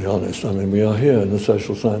perfectly honest. I mean, we are here in a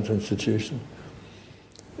social science institution.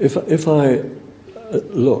 If I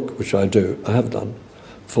look, which I do, I have done,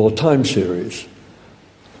 for time series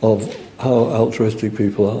of how altruistic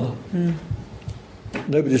people are.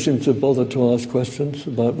 Nobody seems to bother to ask questions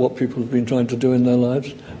about what people have been trying to do in their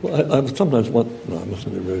lives. Well, I sometimes wonder, no, I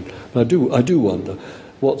mustn't be rude, but I do wonder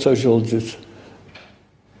what sociologists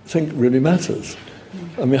think really matters.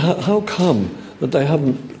 I mean, how come that they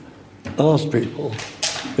haven't asked people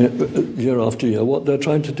year after year what they're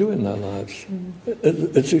trying to do in their lives?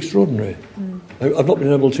 It's extraordinary. I've not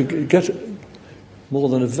been able to get more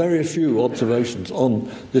than a very few observations on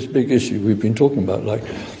this big issue we've been talking about, like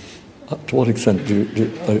to what extent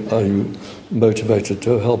are you motivated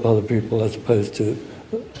to help other people as opposed to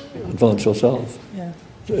advance yourself? Yeah.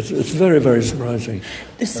 It's very, very surprising.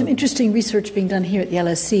 There's some interesting research being done here at the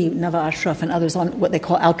LSE, Nawar Ashraf and others, on what they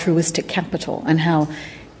call altruistic capital, and how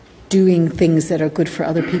doing things that are good for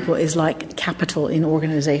other people is like capital in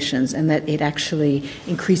organizations, and that it actually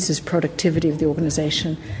increases productivity of the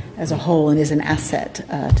organization as a whole and is an asset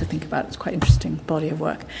to think about. It's quite interesting body of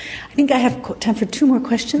work. I think I have time for two more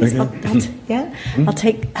questions. Okay.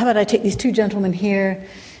 How about I take these two gentlemen here,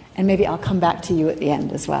 and maybe I'll come back to you at the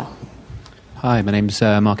end as well. Hi, my name's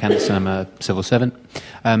Mark Anderson. I'm a civil servant.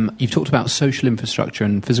 You've talked about social infrastructure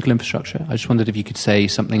and physical infrastructure. I just wondered if you could say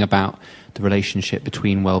something about the relationship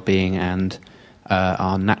between well-being and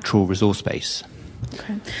our natural resource base.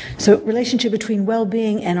 Okay. So relationship between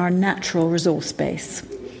well-being and our natural resource base,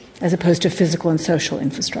 as opposed to physical and social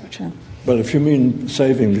infrastructure. Well, if you mean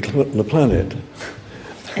saving the planet.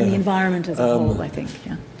 And the environment as a whole, I think,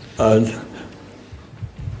 yeah.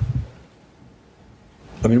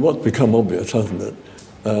 I mean, what's become obvious, hasn't it,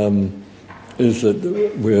 is that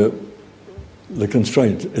the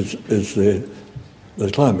constraint is the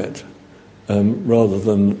climate, rather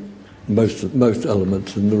than most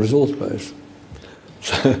elements in the resource base.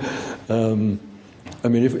 So, I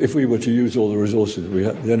mean, if we were to use all the resources we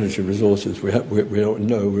have, the energy resources we don't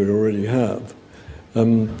know we already have,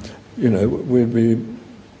 we'd be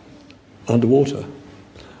underwater.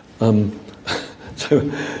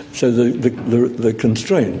 So the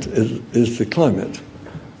constraint is the climate,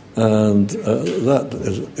 and that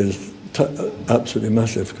is absolutely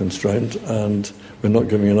massive constraint, and we're not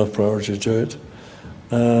giving enough priority to it.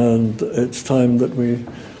 And it's time that we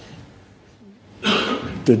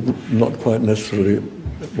did not quite necessarily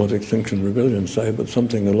what Extinction Rebellion say, but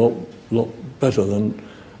something a lot better than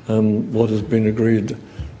what has been agreed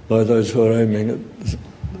by those who are aiming at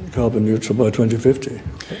carbon neutral by 2050.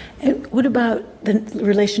 What about the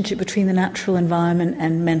relationship between the natural environment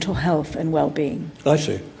and mental health and well-being? I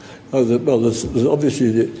see. There's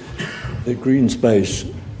obviously the green space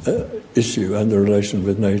issue and the relation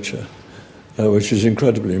with nature, which is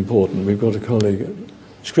incredibly important. We've got a colleague.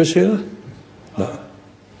 Is Chris here? No.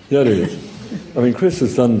 Yeah, he is. I mean, Chris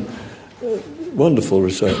has done wonderful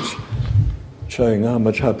research showing how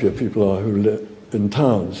much happier people are who live in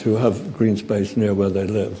towns who have green space near where they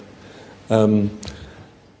live.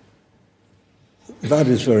 That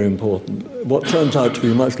is very important. What turns out to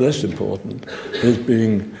be much less important is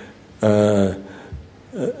being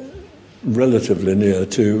relatively near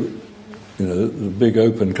to, the big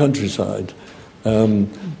open countryside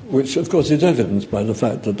which of course is evidenced by the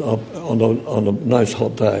fact that on a nice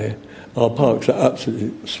hot day, our parks are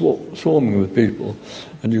absolutely swarming with people,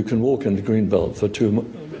 and you can walk in the Greenbelt for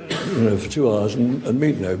 2 hours and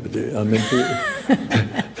meet nobody. I mean,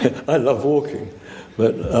 I love walking,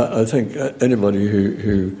 but I think anybody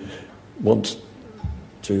who wants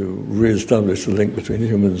to re-establish the link between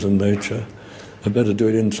humans and nature, I better do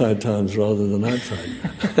it inside towns rather than outside.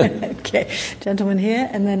 Okay, gentleman here,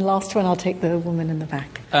 and then last one, I'll take the woman in the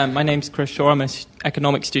back. My name's Chris Shaw. I'm an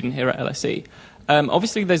economics student here at LSE.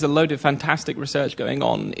 Obviously, there's a load of fantastic research going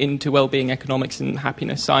on into well-being economics and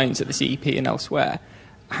happiness science at the CEP and elsewhere.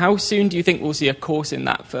 How soon do you think we'll see a course in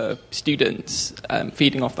that for students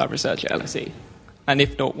feeding off that research at LSE? And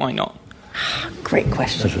if not, why not? Great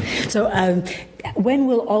question. So when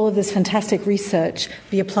will all of this fantastic research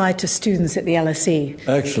be applied to students at the LSE?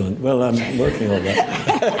 Excellent. Well, I'm working on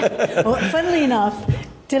that. Well, funnily enough,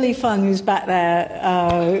 Dilly Fung, who's back there,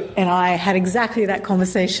 and I had exactly that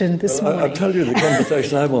conversation this morning. I'll tell you the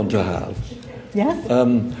conversation I want to have. Yes?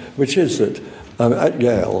 Which is that at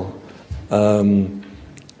Yale,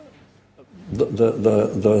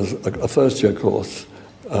 there's a first-year course.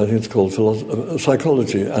 I think it's called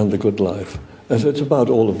Psychology and the Good Life. And so it's about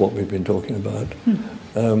all of what we've been talking about.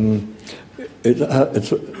 It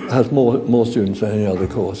has more students than any other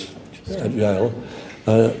course at Yale.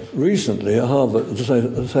 Recently, at Harvard,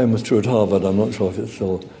 the same was true at Harvard. I'm not sure if it's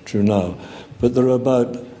still true now. But there are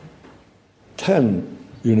about 10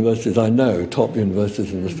 universities I know, top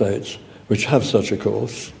universities in the States, which have such a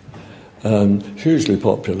course. Hugely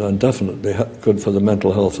popular and definitely good for the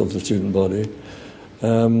mental health of the student body.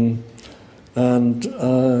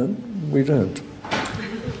 We don't.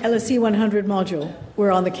 LSE 100 module.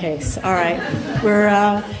 We're on the case. All right.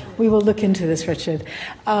 We will look into this, Richard.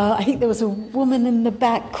 I think there was a woman in the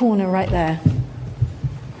back corner right there.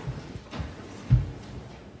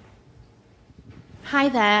 Hi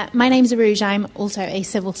there. My name's Aruj. I'm also a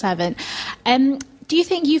civil servant. Do you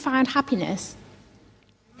think you found happiness?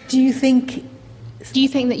 Do you think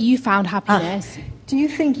that you found happiness? Do you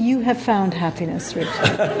think you have found happiness,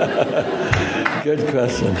 Richard? Good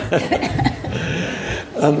question.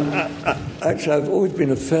 Actually, I've always been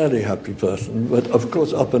a fairly happy person, but of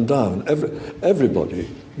course up and down. Everybody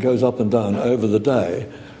goes up and down over the day.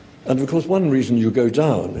 And of course one reason you go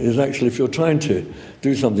down is actually if you're trying to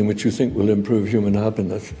do something which you think will improve human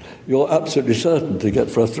happiness, you're absolutely certain to get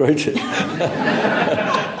frustrated.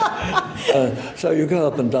 So you go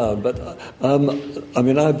up and down, but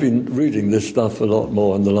I've been reading this stuff a lot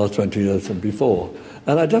more in the last 20 years than before,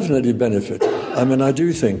 and I definitely benefit. I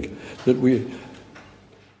do think that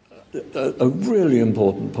a really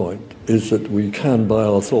important point is that we can, by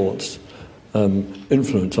our thoughts,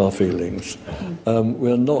 influence our feelings.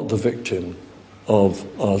 We're not the victim of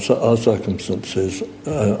our circumstances,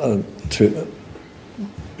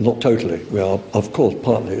 not totally. We are, of course,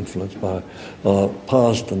 partly influenced by our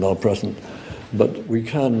past and our present, but we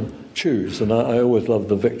can choose. And I always love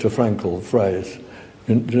the Viktor Frankl phrase.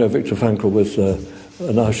 Viktor Frankl was an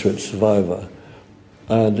Auschwitz survivor,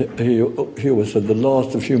 and he always said the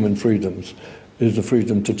last of human freedoms is the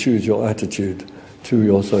freedom to choose your attitude to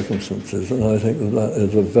your circumstances. And I think that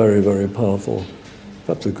is a very, very powerful,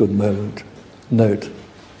 perhaps a good note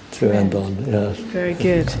to end on, yes. Very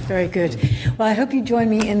good, very good. Well, I hope you join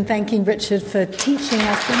me in thanking Richard for teaching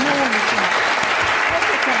us enormously.